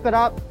scrape it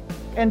up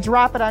and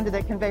drop it onto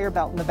the conveyor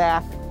belt in the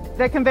back.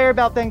 That conveyor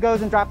belt then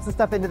goes and drops the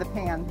stuff into the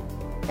pan.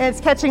 And it's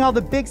catching all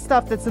the big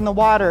stuff that's in the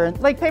water.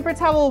 Like paper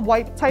towel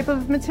wipe type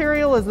of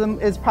material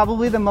is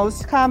probably the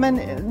most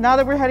common. Now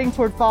that we're heading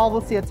toward fall,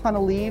 we'll see a ton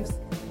of leaves.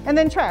 And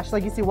then trash,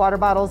 like you see water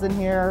bottles in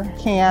here,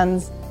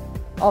 cans,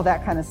 all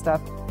that kind of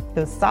stuff.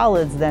 Those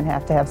solids then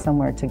have to have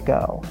somewhere to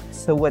go.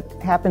 So what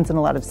happens in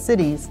a lot of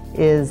cities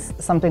is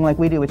something like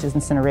we do, which is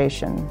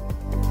incineration.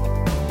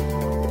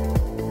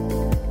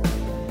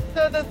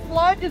 So the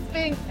sludge is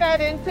being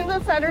fed into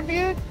the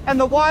centrifuge and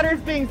the water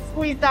is being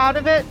squeezed out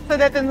of it so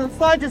that then the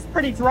sludge is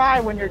pretty dry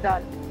when you're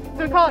done.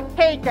 So we call it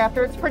cake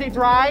after it's pretty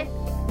dry.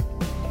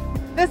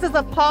 This is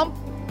a pump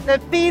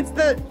that feeds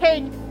the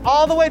cake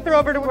all the way through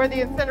over to where the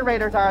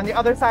incinerators are on the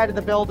other side of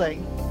the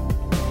building.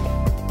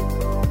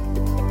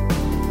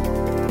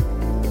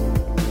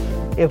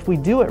 If we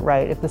do it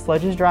right, if the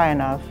sludge is dry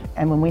enough,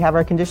 and when we have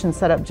our conditions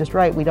set up just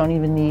right, we don't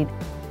even need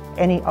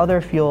any other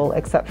fuel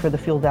except for the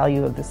fuel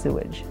value of the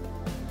sewage.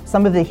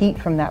 Some of the heat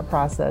from that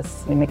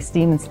process, we make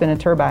steam and spin a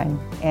turbine.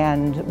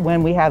 And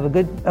when we have a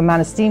good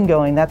amount of steam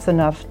going, that's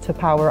enough to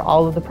power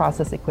all of the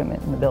process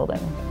equipment in the building.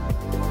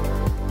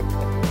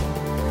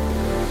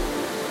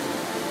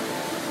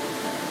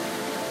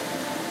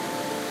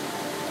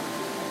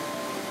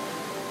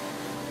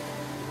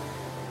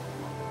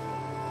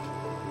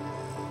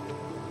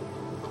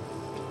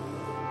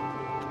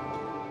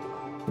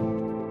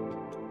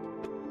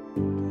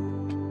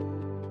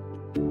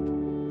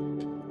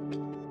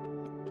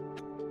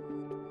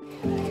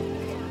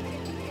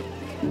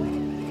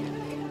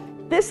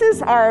 This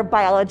is our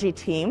biology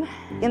team.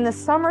 In the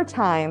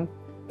summertime,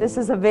 this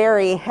is a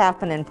very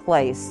happening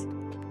place.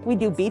 We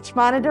do beach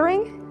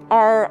monitoring.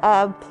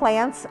 Our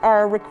plants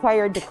are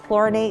required to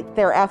chlorinate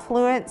their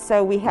effluent,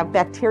 so we have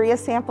bacteria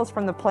samples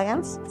from the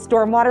plants,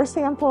 stormwater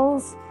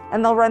samples,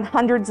 and they'll run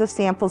hundreds of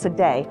samples a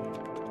day.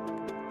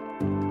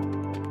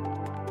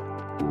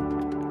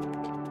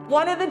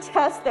 One of the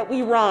tests that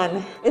we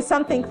run is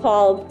something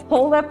called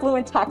whole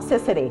effluent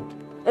toxicity.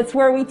 It's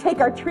where we take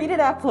our treated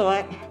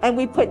effluent and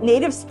we put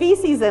native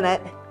species in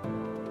it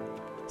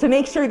to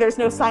make sure there's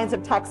no signs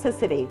of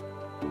toxicity.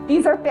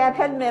 These are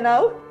fathead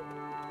minnow.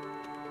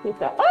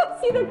 Oh,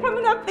 see, they're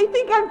coming up. They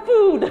think I'm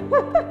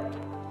food.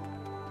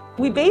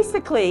 We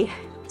basically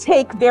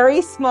take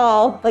very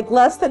small, like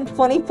less than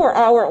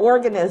 24-hour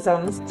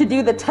organisms to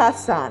do the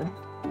tests on.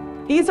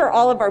 These are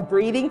all of our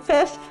breeding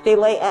fish. They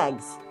lay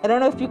eggs. I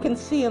don't know if you can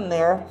see them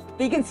there,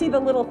 but you can see the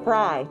little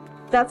fry.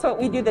 That's what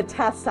we do the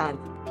tests on.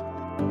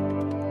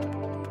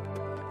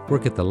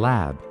 Work at the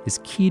lab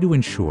is key to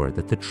ensure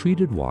that the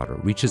treated water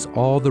reaches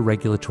all the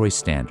regulatory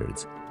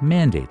standards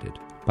mandated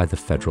by the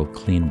Federal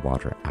Clean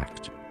Water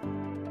Act.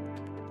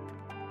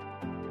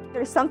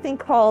 There's something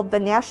called the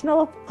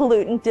National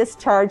Pollutant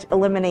Discharge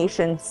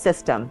Elimination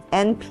System,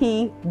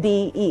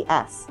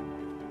 NPDES.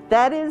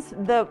 That is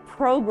the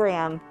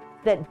program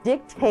that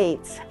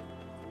dictates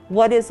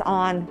what is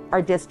on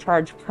our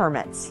discharge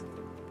permits.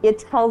 It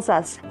tells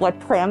us what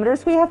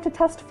parameters we have to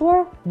test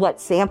for,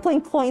 what sampling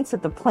points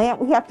at the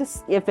plant we have to,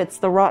 if it's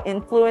the raw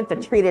influent, the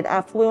treated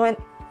effluent,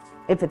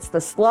 if it's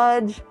the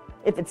sludge,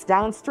 if it's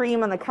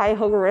downstream on the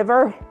Cuyahoga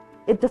River.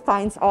 It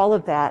defines all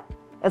of that,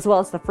 as well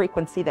as the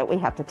frequency that we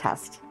have to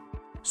test.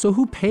 So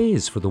who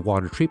pays for the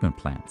water treatment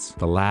plants,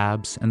 the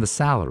labs, and the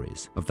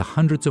salaries of the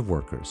hundreds of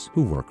workers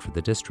who work for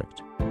the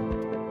district?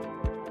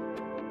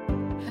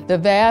 The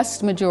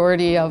vast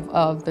majority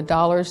of the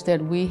dollars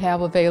that we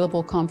have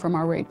available come from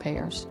our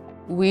ratepayers.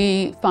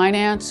 We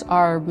finance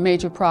our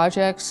major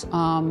projects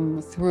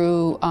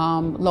through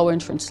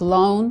low-interest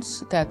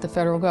loans that the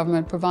federal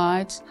government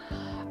provides,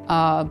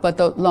 but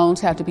the loans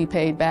have to be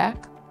paid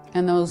back,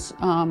 and those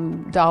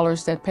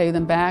dollars that pay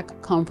them back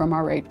come from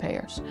our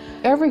ratepayers.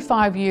 Every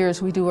 5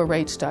 years we do a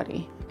rate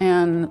study,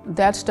 and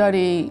that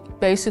study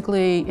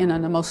basically, in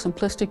the most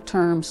simplistic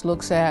terms,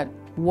 looks at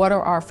what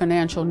are our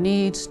financial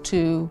needs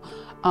to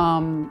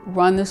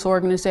run this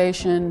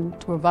organization,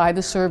 to provide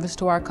the service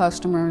to our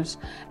customers,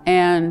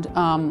 and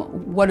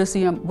what is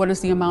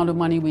the amount of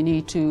money we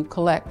need to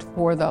collect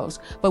for those.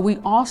 But we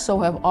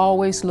also have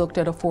always looked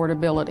at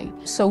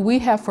affordability. So we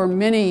have for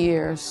many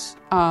years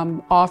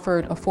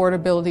offered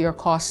affordability or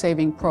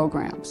cost-saving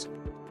programs.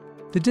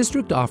 The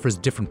district offers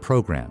different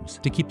programs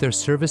to keep their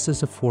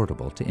services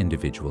affordable to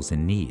individuals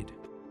in need.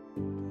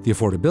 The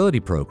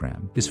affordability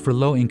program is for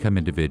low-income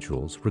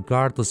individuals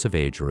regardless of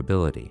age or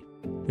ability.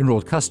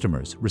 Enrolled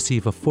customers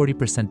receive a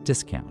 40%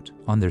 discount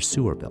on their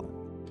sewer bill.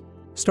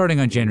 Starting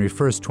on January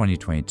 1st,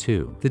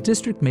 2022, the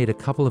district made a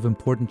couple of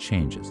important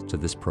changes to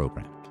this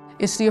program.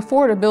 It's the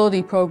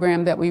affordability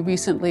program that we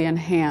recently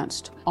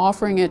enhanced,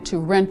 offering it to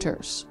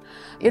renters.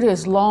 It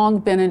has long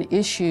been an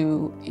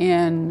issue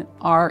in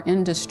our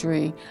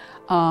industry.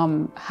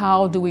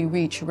 How do we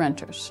reach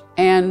renters?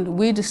 And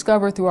we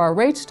discovered through our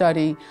rate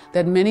study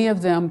that many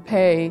of them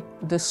pay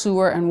the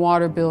sewer and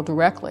water bill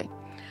directly.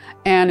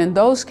 And in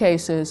those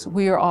cases,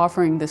 we are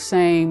offering the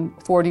same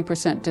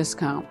 40%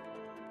 discount.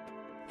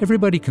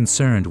 Everybody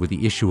concerned with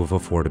the issue of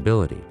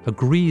affordability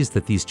agrees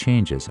that these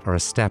changes are a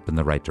step in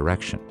the right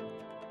direction.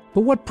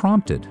 But what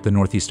prompted the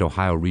Northeast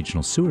Ohio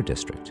Regional Sewer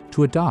District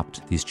to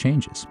adopt these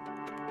changes?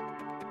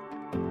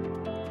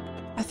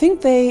 I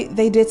think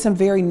they did some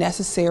very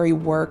necessary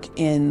work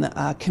in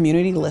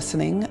community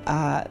listening.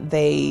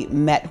 They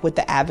met with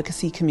the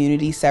advocacy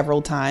community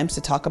several times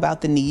to talk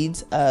about the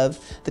needs of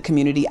the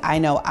community. I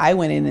know I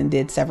went in and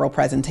did several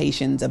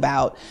presentations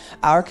about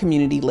our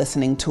community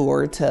listening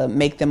tour to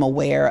make them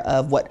aware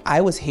of what I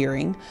was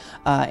hearing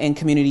in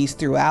communities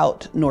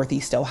throughout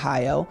Northeast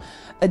Ohio.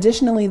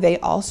 Additionally, they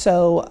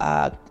also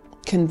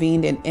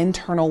convened an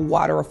internal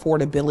water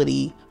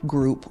affordability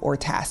group or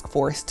task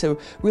force to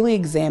really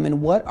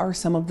examine what are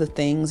some of the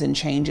things and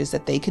changes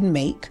that they can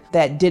make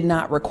that did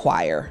not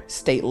require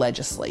state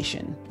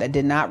legislation, that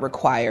did not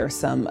require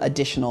some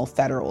additional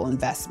federal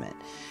investment.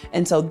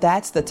 And so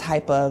that's the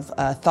type of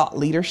thought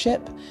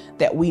leadership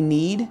that we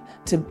need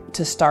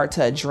to start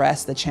to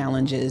address the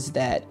challenges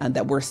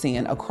that we're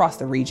seeing across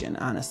the region,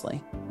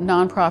 honestly.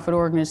 Nonprofit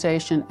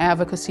organizations,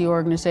 advocacy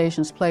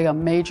organizations play a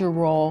major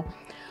role.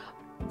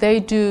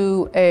 They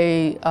do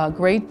a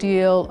great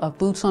deal of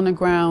boots on the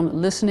ground,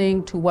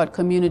 listening to what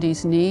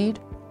communities need.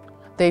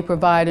 They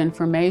provide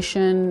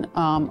information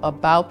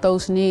about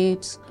those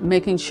needs,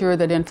 making sure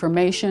that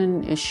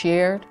information is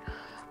shared.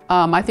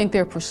 I think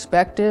their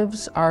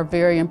perspectives are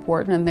very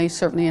important, and they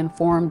certainly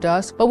informed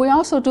us. But we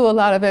also do a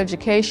lot of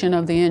education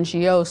of the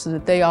NGOs so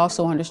that they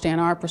also understand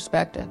our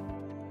perspective.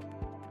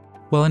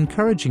 While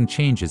encouraging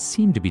changes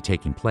seem to be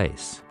taking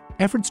place,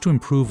 efforts to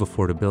improve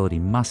affordability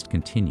must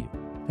continue,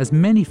 as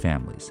many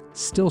families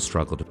still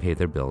struggle to pay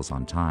their bills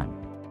on time.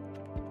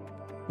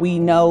 We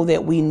know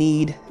that we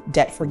need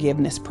debt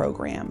forgiveness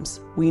programs.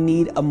 We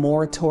need a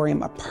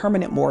moratorium, a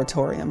permanent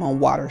moratorium on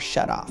water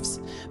shutoffs,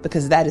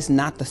 because that is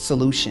not the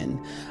solution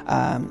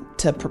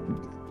to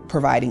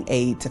providing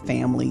aid to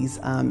families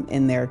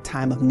in their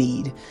time of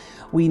need.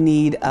 We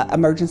need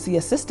emergency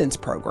assistance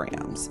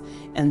programs.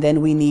 And then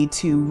we need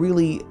to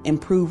really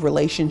improve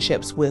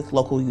relationships with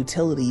local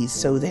utilities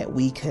so that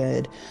we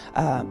could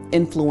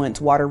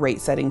influence water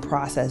rate setting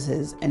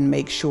processes and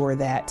make sure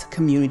that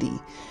community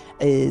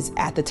is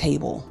at the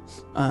table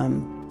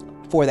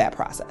for that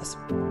process.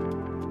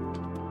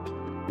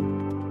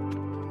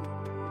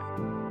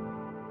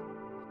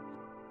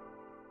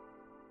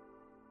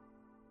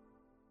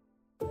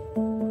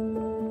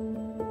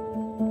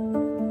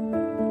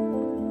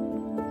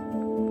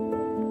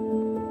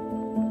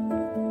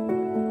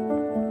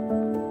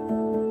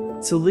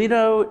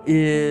 Toledo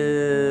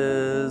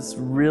is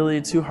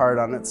really too hard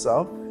on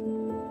itself.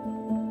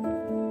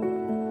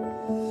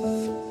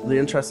 The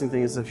interesting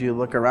thing is if you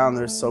look around,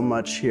 there's so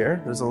much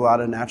here. There's a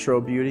lot of natural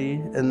beauty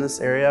in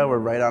this area. We're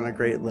right on a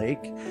great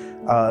lake.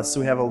 So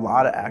we have a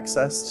lot of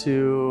access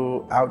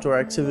to outdoor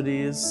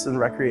activities and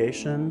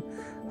recreation,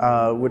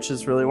 which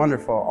is really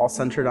wonderful, all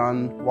centered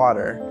on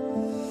water.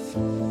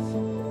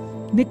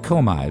 Nick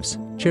Comives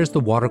chairs the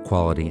Water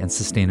Quality and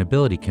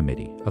Sustainability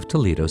Committee of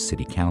Toledo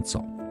City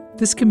Council.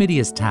 This committee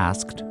is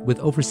tasked with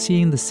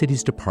overseeing the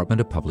city's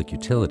Department of Public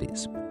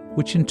Utilities.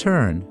 which in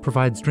turn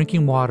provides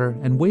drinking water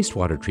and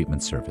wastewater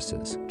treatment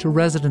services to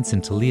residents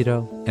in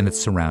Toledo and its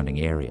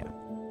surrounding area.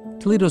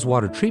 Toledo's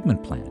water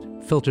treatment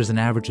plant filters an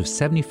average of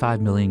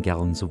 75 million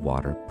gallons of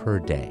water per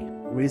day.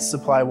 We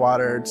supply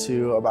water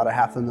to about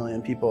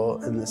 500,000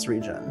 people in this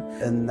region,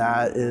 and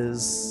that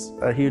is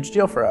a huge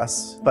deal for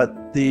us.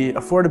 But the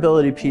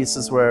affordability piece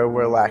is where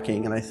we're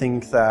lacking, and I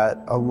think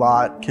that a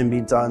lot can be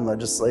done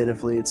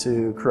legislatively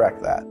to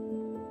correct that.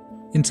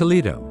 In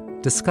Toledo,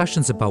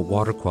 discussions about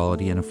water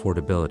quality and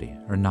affordability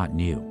are not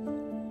new.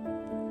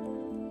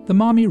 The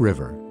Maumee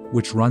River,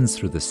 which runs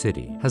through the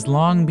city, has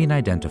long been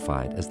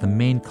identified as the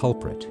main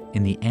culprit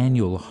in the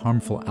annual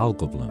harmful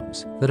algal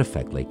blooms that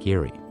affect Lake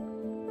Erie.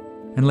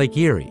 And Lake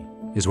Erie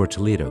is where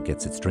Toledo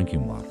gets its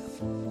drinking water.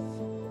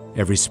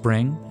 Every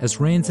spring, as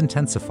rains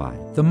intensify,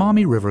 the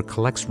Maumee River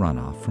collects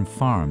runoff from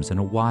farms in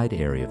a wide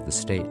area of the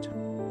state.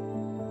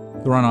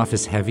 The runoff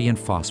is heavy in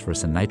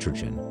phosphorus and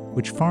nitrogen,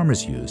 which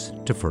farmers use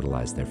to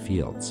fertilize their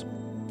fields.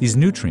 These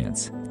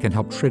nutrients can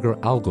help trigger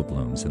algal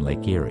blooms in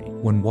Lake Erie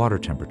when water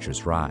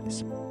temperatures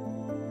rise.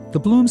 The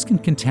blooms can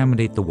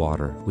contaminate the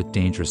water with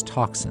dangerous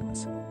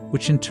toxins,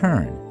 which in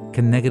turn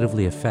can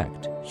negatively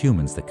affect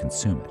humans that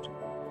consume it.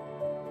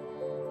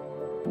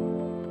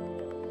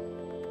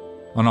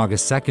 On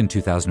August 2,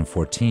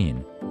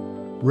 2014,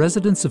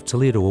 residents of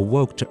Toledo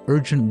awoke to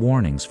urgent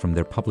warnings from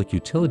their public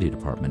utility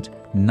department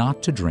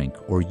not to drink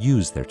or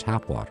use their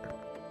tap water.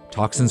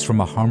 Toxins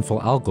from a harmful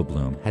algal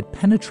bloom had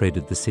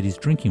penetrated the city's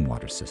drinking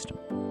water system.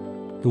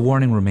 The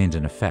warning remained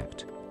in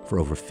effect for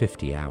over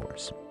 50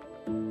 hours.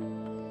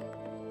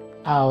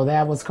 Oh,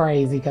 that was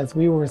crazy because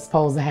we were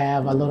supposed to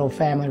have a little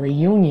family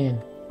reunion.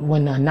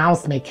 When the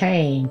announcement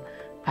came,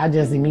 I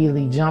just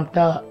immediately jumped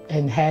up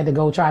and had to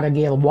go try to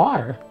get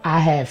water. I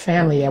had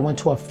family that went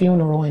to a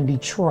funeral in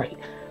Detroit.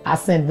 I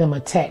sent them a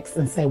text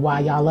and said,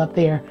 while y'all up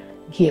there,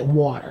 get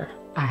water.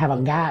 I have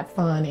a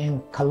godson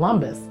in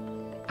Columbus.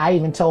 I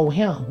even told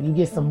him, you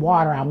get some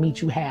water, I'll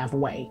meet you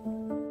halfway.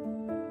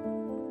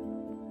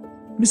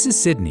 Mrs.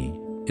 Sidney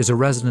is a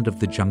resident of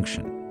the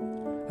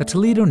Junction, a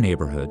Toledo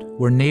neighborhood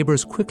where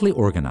neighbors quickly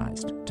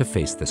organized to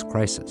face this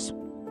crisis.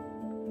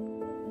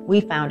 We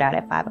found out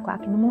at 5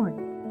 o'clock in the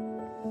morning.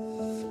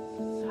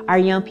 Our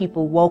young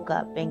people woke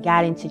up and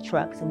got into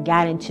trucks and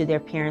got into their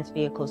parents'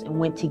 vehicles and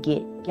went to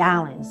get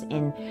gallons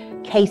and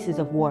cases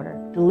of water,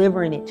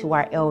 delivering it to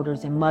our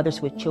elders and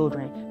mothers with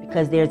children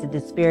because there's a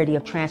disparity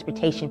of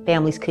transportation.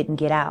 Families couldn't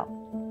get out.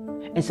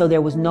 And so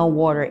there was no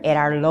water at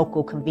our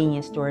local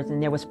convenience stores,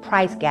 and there was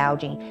price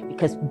gouging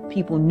because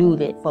people knew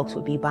that folks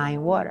would be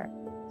buying water.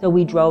 So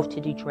we drove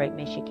to Detroit,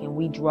 Michigan.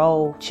 We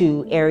drove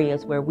to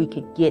areas where we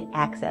could get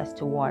access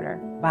to water,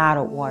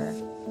 bottled water.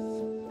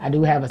 I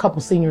do have a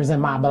couple seniors in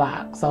my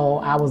block, so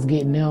I was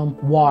getting them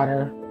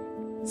water.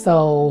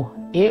 So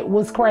it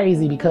was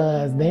crazy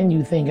because then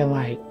you thinking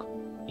like,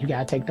 you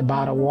gotta take the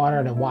bottled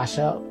water to wash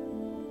up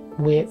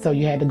with, so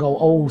you had to go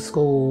old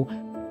school.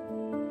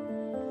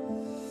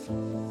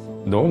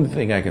 The only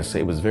thing I can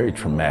say was very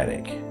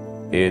traumatic.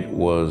 It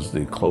was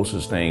the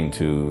closest thing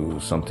to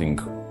something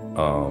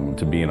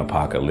to being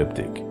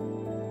apocalyptic.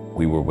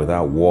 We were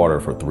without water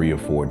for 3 or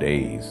 4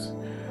 days,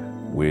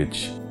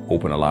 which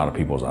opened a lot of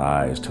people's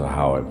eyes to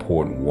how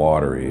important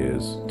water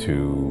is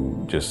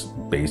to just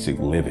basic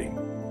living.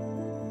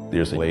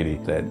 There's a lady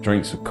that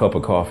drinks a cup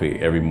of coffee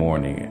every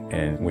morning,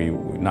 and we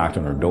knocked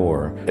on her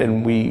door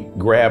and we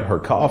grabbed her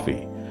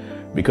coffee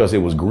because it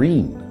was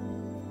green.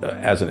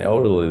 As an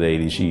elderly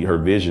lady, her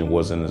vision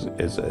wasn't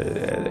as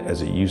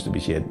it used to be.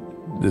 She had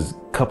this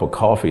cup of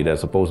coffee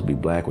that's supposed to be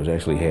black, which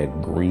actually had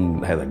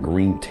a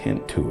green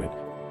tint to it.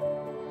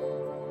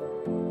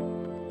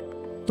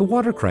 The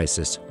water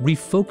crisis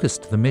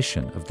refocused the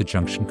mission of the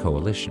Junction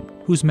Coalition,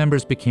 whose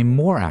members became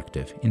more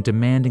active in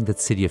demanding that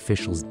city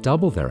officials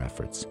double their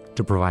efforts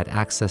to provide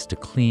access to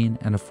clean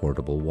and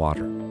affordable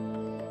water.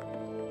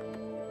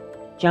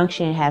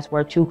 Junction has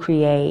worked to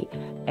create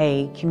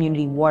a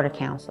community water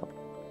council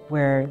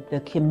where the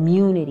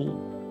community,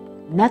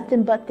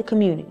 nothing but the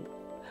community.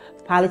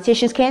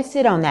 Politicians can't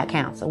sit on that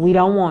council. We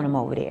don't want them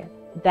over there.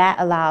 That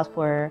allows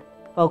for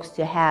folks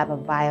to have a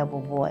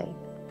viable voice,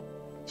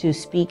 to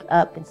speak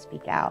up and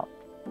speak out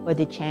for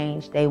the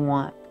change they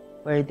want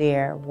for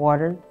their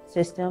water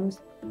systems,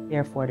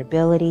 their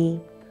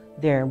affordability,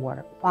 their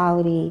water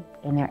quality,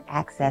 and their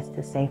access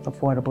to safe,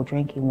 affordable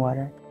drinking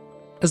water.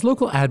 As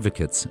local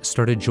advocates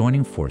started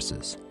joining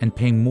forces and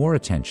paying more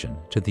attention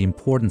to the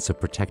importance of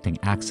protecting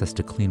access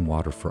to clean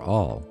water for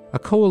all, a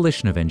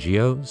coalition of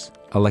NGOs,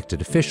 elected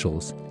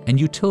officials, and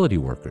utility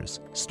workers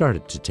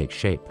started to take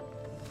shape.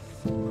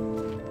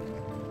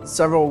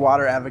 Several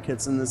water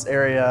advocates in this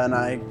area and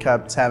I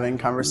kept having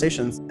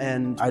conversations,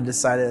 and I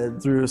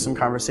decided through some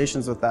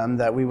conversations with them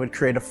that we would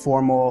create a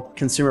formal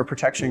consumer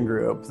protection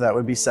group that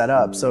would be set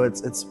up. So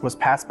it was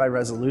passed by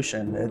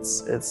resolution.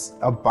 It's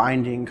a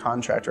binding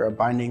contract or a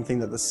binding thing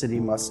that the city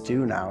must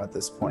do now at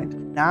this point.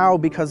 Now,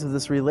 because of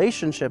this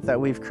relationship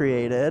that we've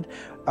created,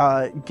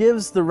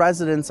 gives the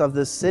residents of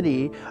this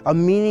city a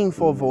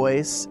meaningful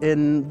voice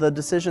in the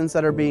decisions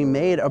that are being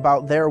made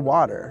about their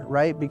water,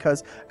 right?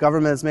 Because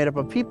government is made up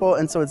of people,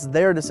 and so it's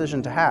their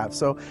decision to have.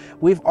 So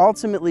we've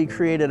ultimately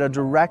created a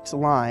direct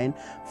line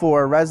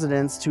for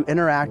residents to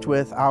interact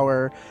with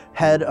our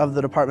head of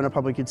the Department of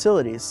Public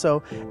Utilities.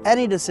 So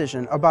any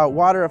decision about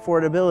water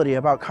affordability,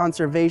 about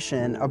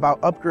conservation,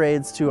 about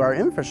upgrades to our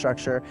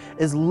infrastructure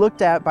is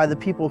looked at by the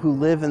people who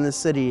live in the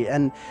city,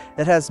 and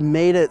it has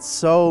made it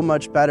so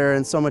much better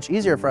and so much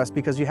easier for us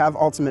because you have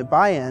ultimate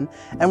buy-in,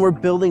 and we're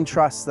building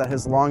trust that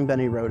has long been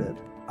eroded.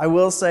 I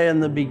will say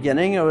in the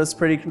beginning it was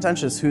pretty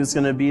contentious. Who's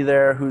going to be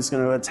there? Who's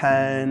going to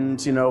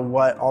attend? You know,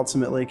 what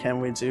ultimately can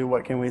we do?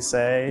 What can we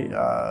say?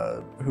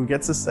 Who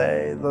gets to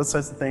say? Those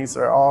types of things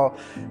are all,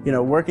 you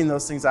know, working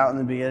those things out in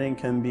the beginning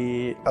can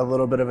be a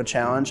little bit of a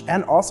challenge.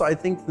 And also I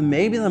think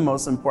maybe the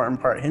most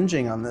important part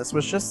hinging on this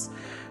was just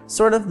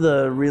sort of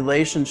the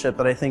relationship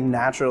that I think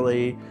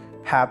naturally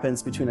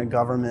happens between a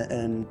government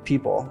and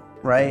people,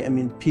 right? I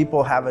mean,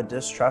 people have a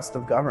distrust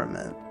of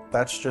government.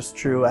 That's just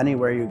true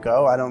anywhere you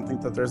go. I don't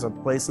think that there's a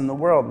place in the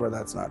world where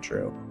that's not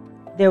true.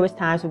 There was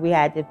times where we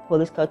had to pull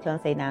his coattail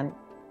and say, now,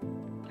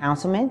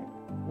 Councilman,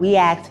 we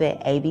asked for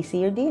A, B,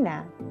 C, or D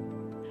now.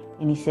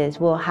 And he says,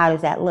 well, how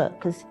does that look?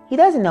 Because he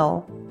doesn't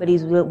know, but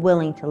he's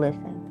willing to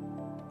listen.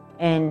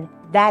 And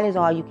that is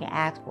all you can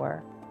ask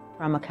for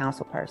from a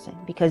council person,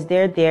 because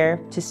they're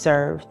there to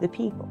serve the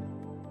people.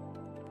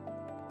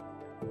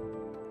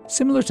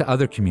 Similar to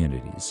other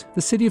communities,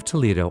 the City of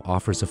Toledo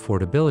offers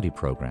affordability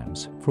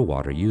programs for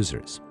water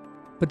users.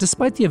 But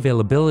despite the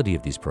availability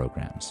of these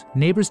programs,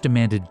 neighbors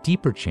demanded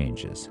deeper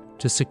changes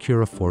to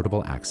secure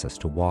affordable access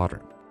to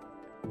water.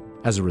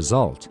 As a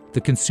result, the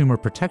Consumer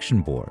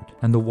Protection Board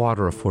and the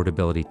Water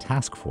Affordability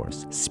Task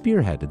Force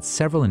spearheaded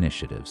several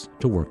initiatives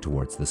to work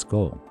towards this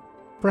goal.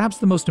 Perhaps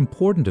the most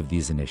important of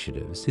these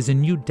initiatives is a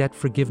new debt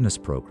forgiveness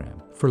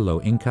program for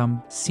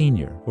low-income,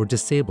 senior, or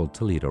disabled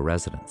Toledo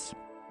residents.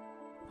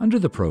 Under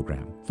the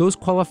program, those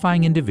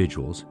qualifying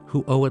individuals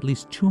who owe at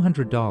least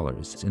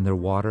 $200 in their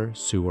water,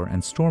 sewer,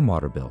 and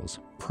stormwater bills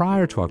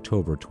prior to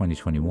October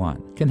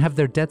 2021 can have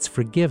their debts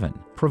forgiven,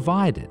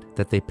 provided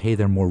that they pay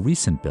their more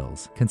recent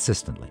bills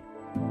consistently.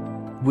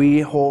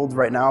 We hold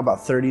right now about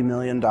 $30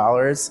 million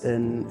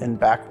in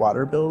back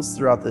water bills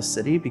throughout the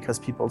city because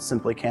people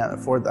simply can't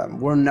afford them.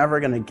 We're never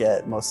going to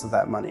get most of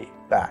that money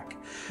back.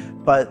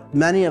 But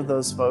many of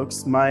those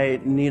folks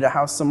might need a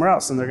house somewhere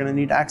else, and they're going to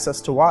need access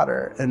to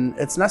water, and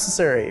it's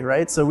necessary,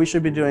 right? So we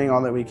should be doing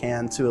all that we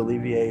can to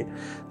alleviate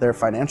their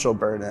financial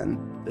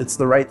burden. It's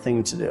the right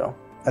thing to do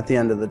at the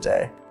end of the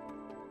day.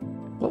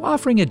 While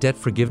offering a debt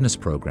forgiveness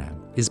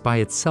program is by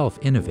itself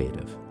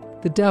innovative,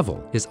 the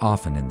devil is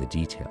often in the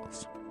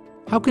details.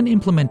 How can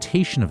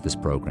implementation of this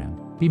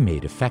program be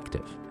made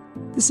effective?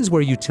 This is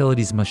where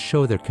utilities must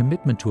show their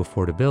commitment to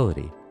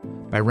affordability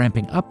by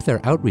ramping up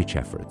their outreach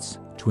efforts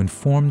to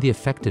inform the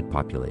affected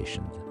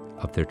populations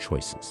of their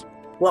choices.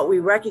 What we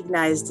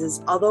recognized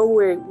is, although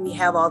we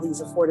have all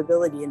these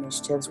affordability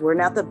initiatives, we're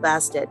not the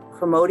best at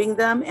promoting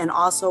them and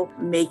also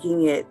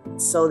making it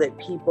so that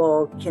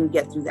people can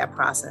get through that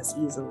process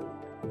easily.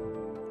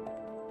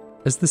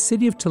 As the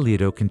City of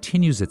Toledo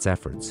continues its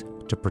efforts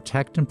to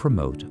protect and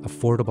promote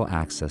affordable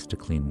access to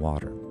clean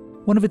water,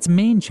 one of its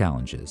main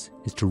challenges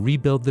is to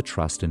rebuild the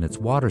trust in its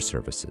water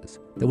services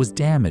that was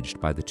damaged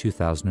by the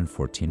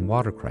 2014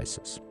 water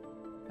crisis.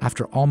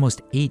 After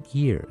almost 8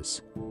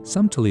 years,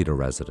 some Toledo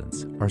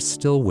residents are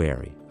still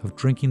wary of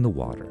drinking the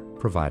water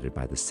provided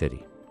by the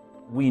city.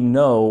 We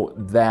know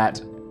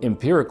that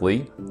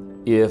empirically,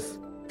 if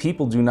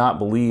people do not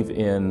believe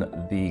in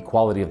the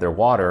quality of their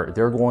water,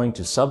 they're going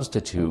to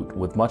substitute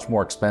with much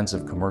more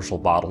expensive commercial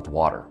bottled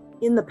water.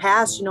 In the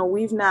past,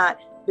 we've not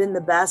been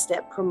the best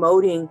at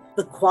promoting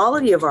the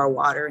quality of our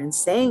water and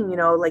saying,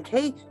 like,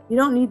 hey, you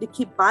don't need to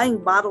keep buying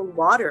bottled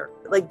water.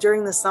 Like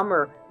during the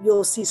summer,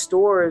 you'll see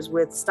stores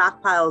with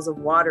stockpiles of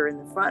water in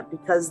the front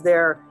because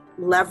they're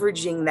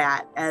leveraging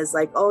that as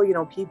like, oh,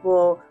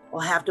 people will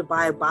have to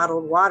buy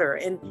bottled water.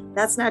 And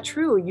that's not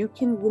true. You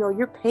can,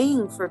 you're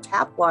paying for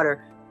tap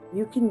water.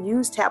 You can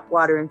use tap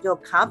water and feel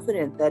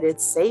confident that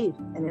it's safe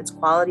and it's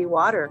quality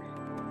water.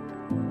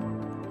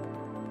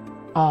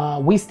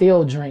 We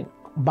still drink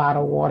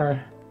bottled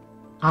water.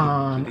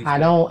 I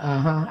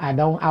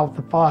don't out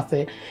the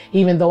faucet,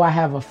 even though I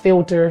have a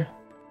filter,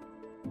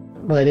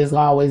 but it's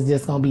always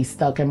just gonna be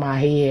stuck in my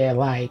head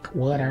like,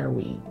 what are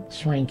we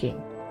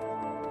drinking?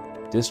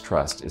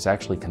 Distrust is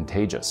actually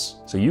contagious.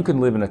 So you can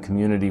live in a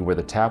community where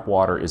the tap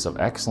water is of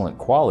excellent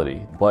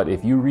quality, but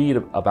if you read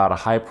about a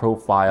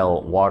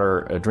high-profile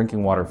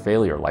drinking water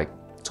failure like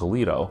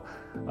Toledo,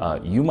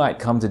 you might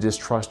come to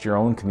distrust your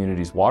own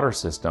community's water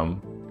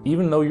system,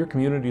 even though your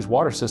community's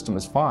water system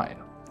is fine.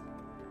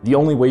 The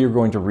only way you're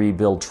going to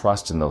rebuild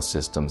trust in those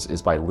systems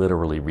is by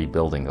literally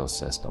rebuilding those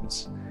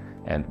systems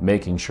and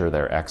making sure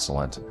they're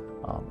excellent.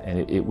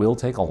 And it will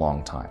take a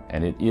long time,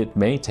 and it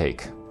may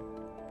take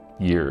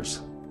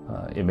years.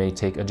 It may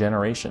take a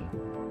generation.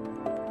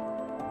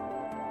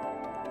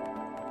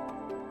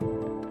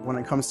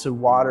 When it comes to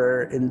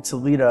water in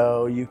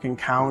Toledo, you can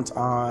count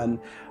on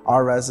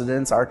our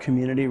residents, our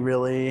community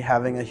really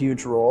having a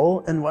huge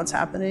role in what's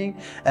happening.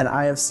 And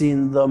I have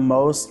seen the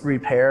most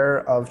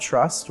repair of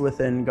trust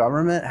within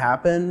government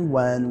happen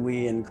when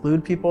we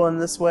include people in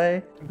this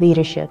way.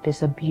 Leadership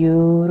is a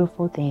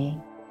beautiful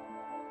thing.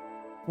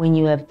 When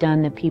you have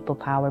done the people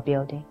power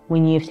building,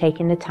 when you've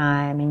taken the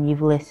time and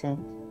you've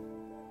listened,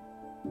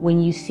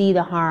 when you see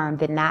the harm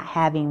that not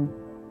having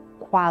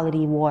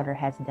quality water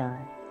has done.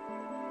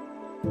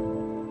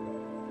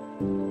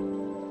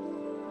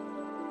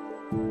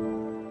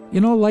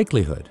 In all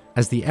likelihood,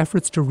 as the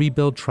efforts to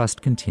rebuild trust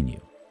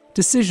continue,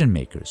 decision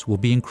makers will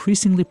be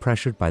increasingly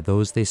pressured by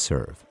those they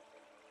serve,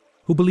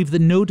 who believe that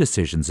no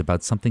decisions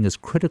about something as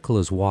critical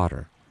as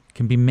water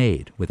can be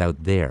made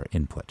without their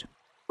input.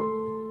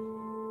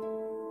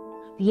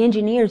 The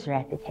engineers are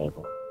at the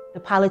table.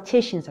 The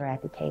politicians are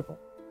at the table,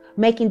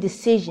 making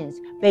decisions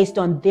based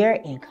on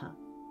their income,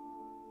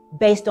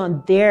 based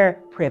on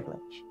their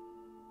privilege.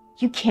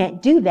 You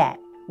can't do that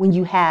when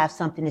you have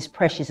something as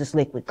precious as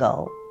liquid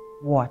gold,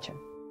 water.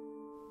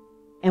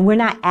 And we're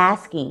not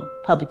asking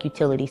public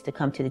utilities to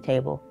come to the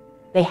table.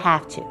 They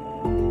have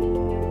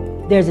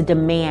to. There's a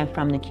demand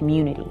from the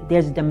community.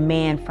 There's a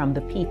demand from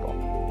the people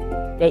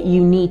that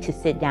you need to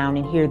sit down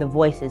and hear the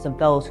voices of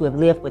those who have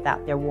lived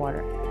without their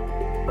water.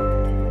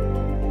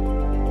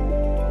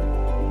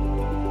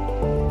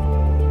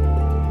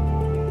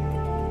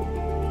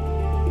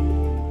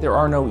 There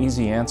are no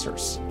easy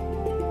answers.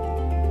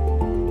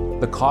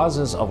 The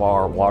causes of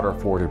our water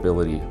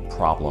affordability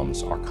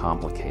problems are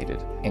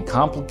complicated, and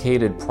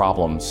complicated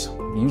problems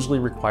usually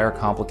require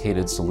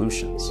complicated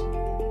solutions.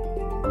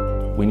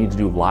 We need to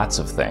do lots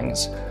of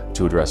things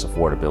to address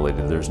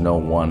affordability. There's no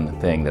one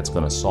thing that's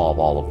going to solve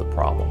all of the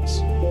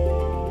problems.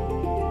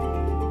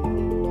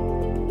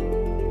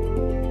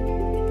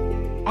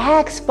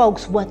 Ask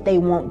folks what they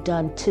want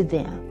done to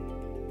them,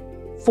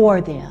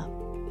 for them,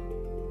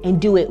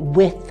 and do it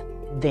with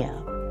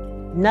them.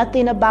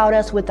 Nothing about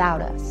us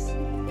without us.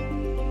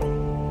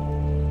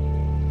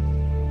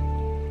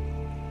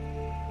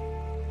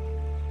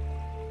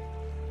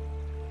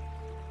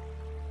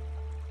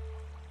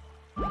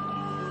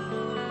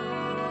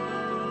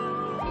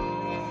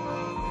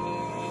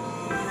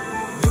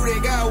 Do they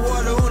got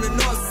water on the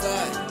north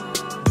side?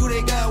 Do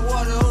they got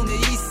water on the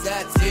east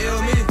side?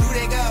 Tell me. Do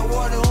they got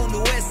water on the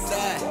west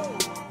side?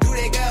 Do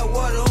they got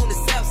water on the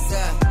south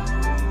side?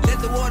 Let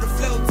the water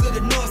flow to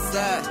the north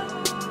side.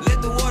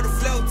 Let the water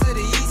flow to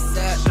the east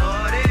side.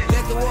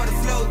 Let the water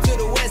flow to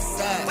the west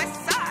side.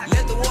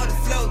 Let the water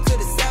flow to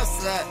the south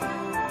side.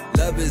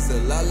 Love is a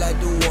lot like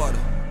the water.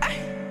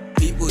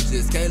 People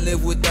just can't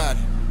live without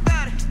it.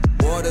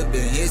 Water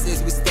been here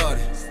since we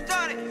started.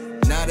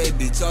 Now they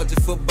be charging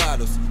for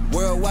bottles.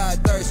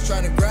 Worldwide thirst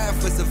trying to grind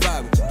for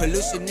survival.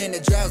 Pollution in the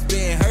droughts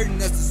been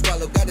hurting us to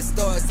swallow. Gotta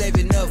start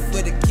saving up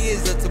for the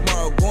kids of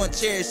tomorrow. Go and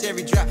cherish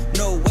every drop,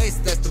 no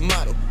waste, that's the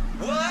motto.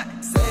 What?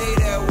 Save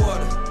that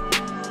water,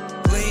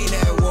 clean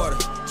that water,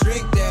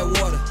 drink that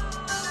water.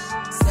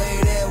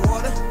 Save that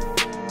water,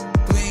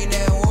 clean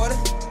that water,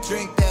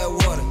 drink that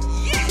water.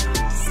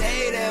 Yeah.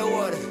 Save that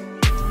water,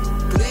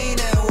 clean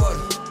that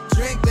water,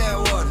 drink that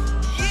water.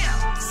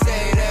 Yeah.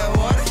 Save that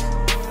water.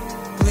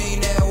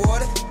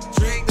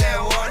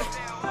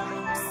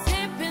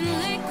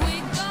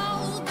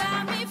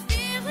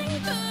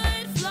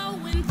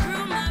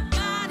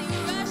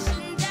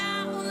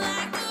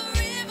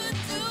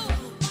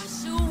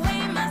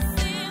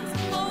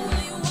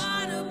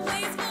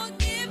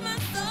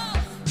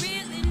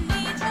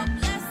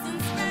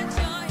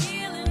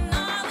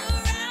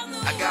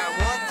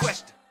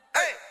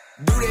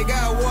 Do they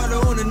got water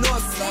on the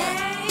north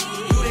side?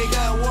 Do they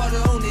got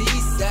water on the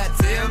east side?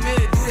 Tell me.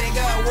 Do they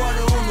got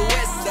water on the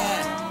west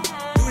side?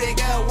 Do they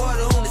got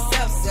water on the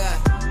south side?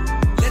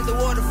 Let the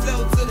water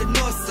flow to the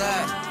north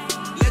side.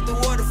 Let the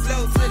water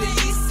flow to the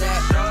east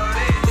side.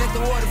 Let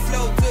the water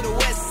flow to the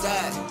west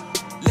side.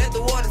 Let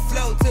the water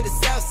flow to the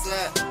south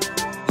side.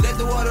 Let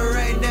the water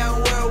rain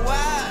down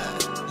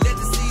worldwide. Let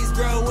the seeds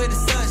grow in the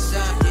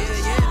sunshine. Yeah,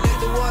 yeah. Let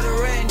the water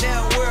rain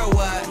down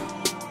worldwide.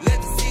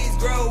 Let the seeds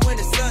grow in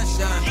the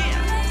sunshine.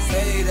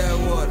 Save that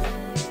water,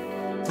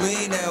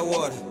 clean that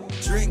water,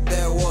 drink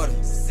that water.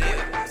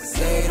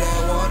 Save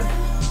that water,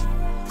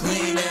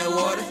 clean that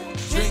water,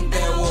 drink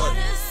that water.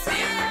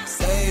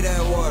 Save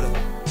that water,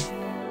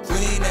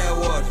 clean that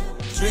water,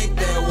 drink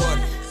that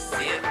water.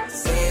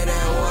 Save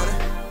that water,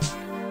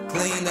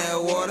 clean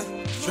that water,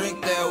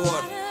 drink that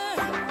water.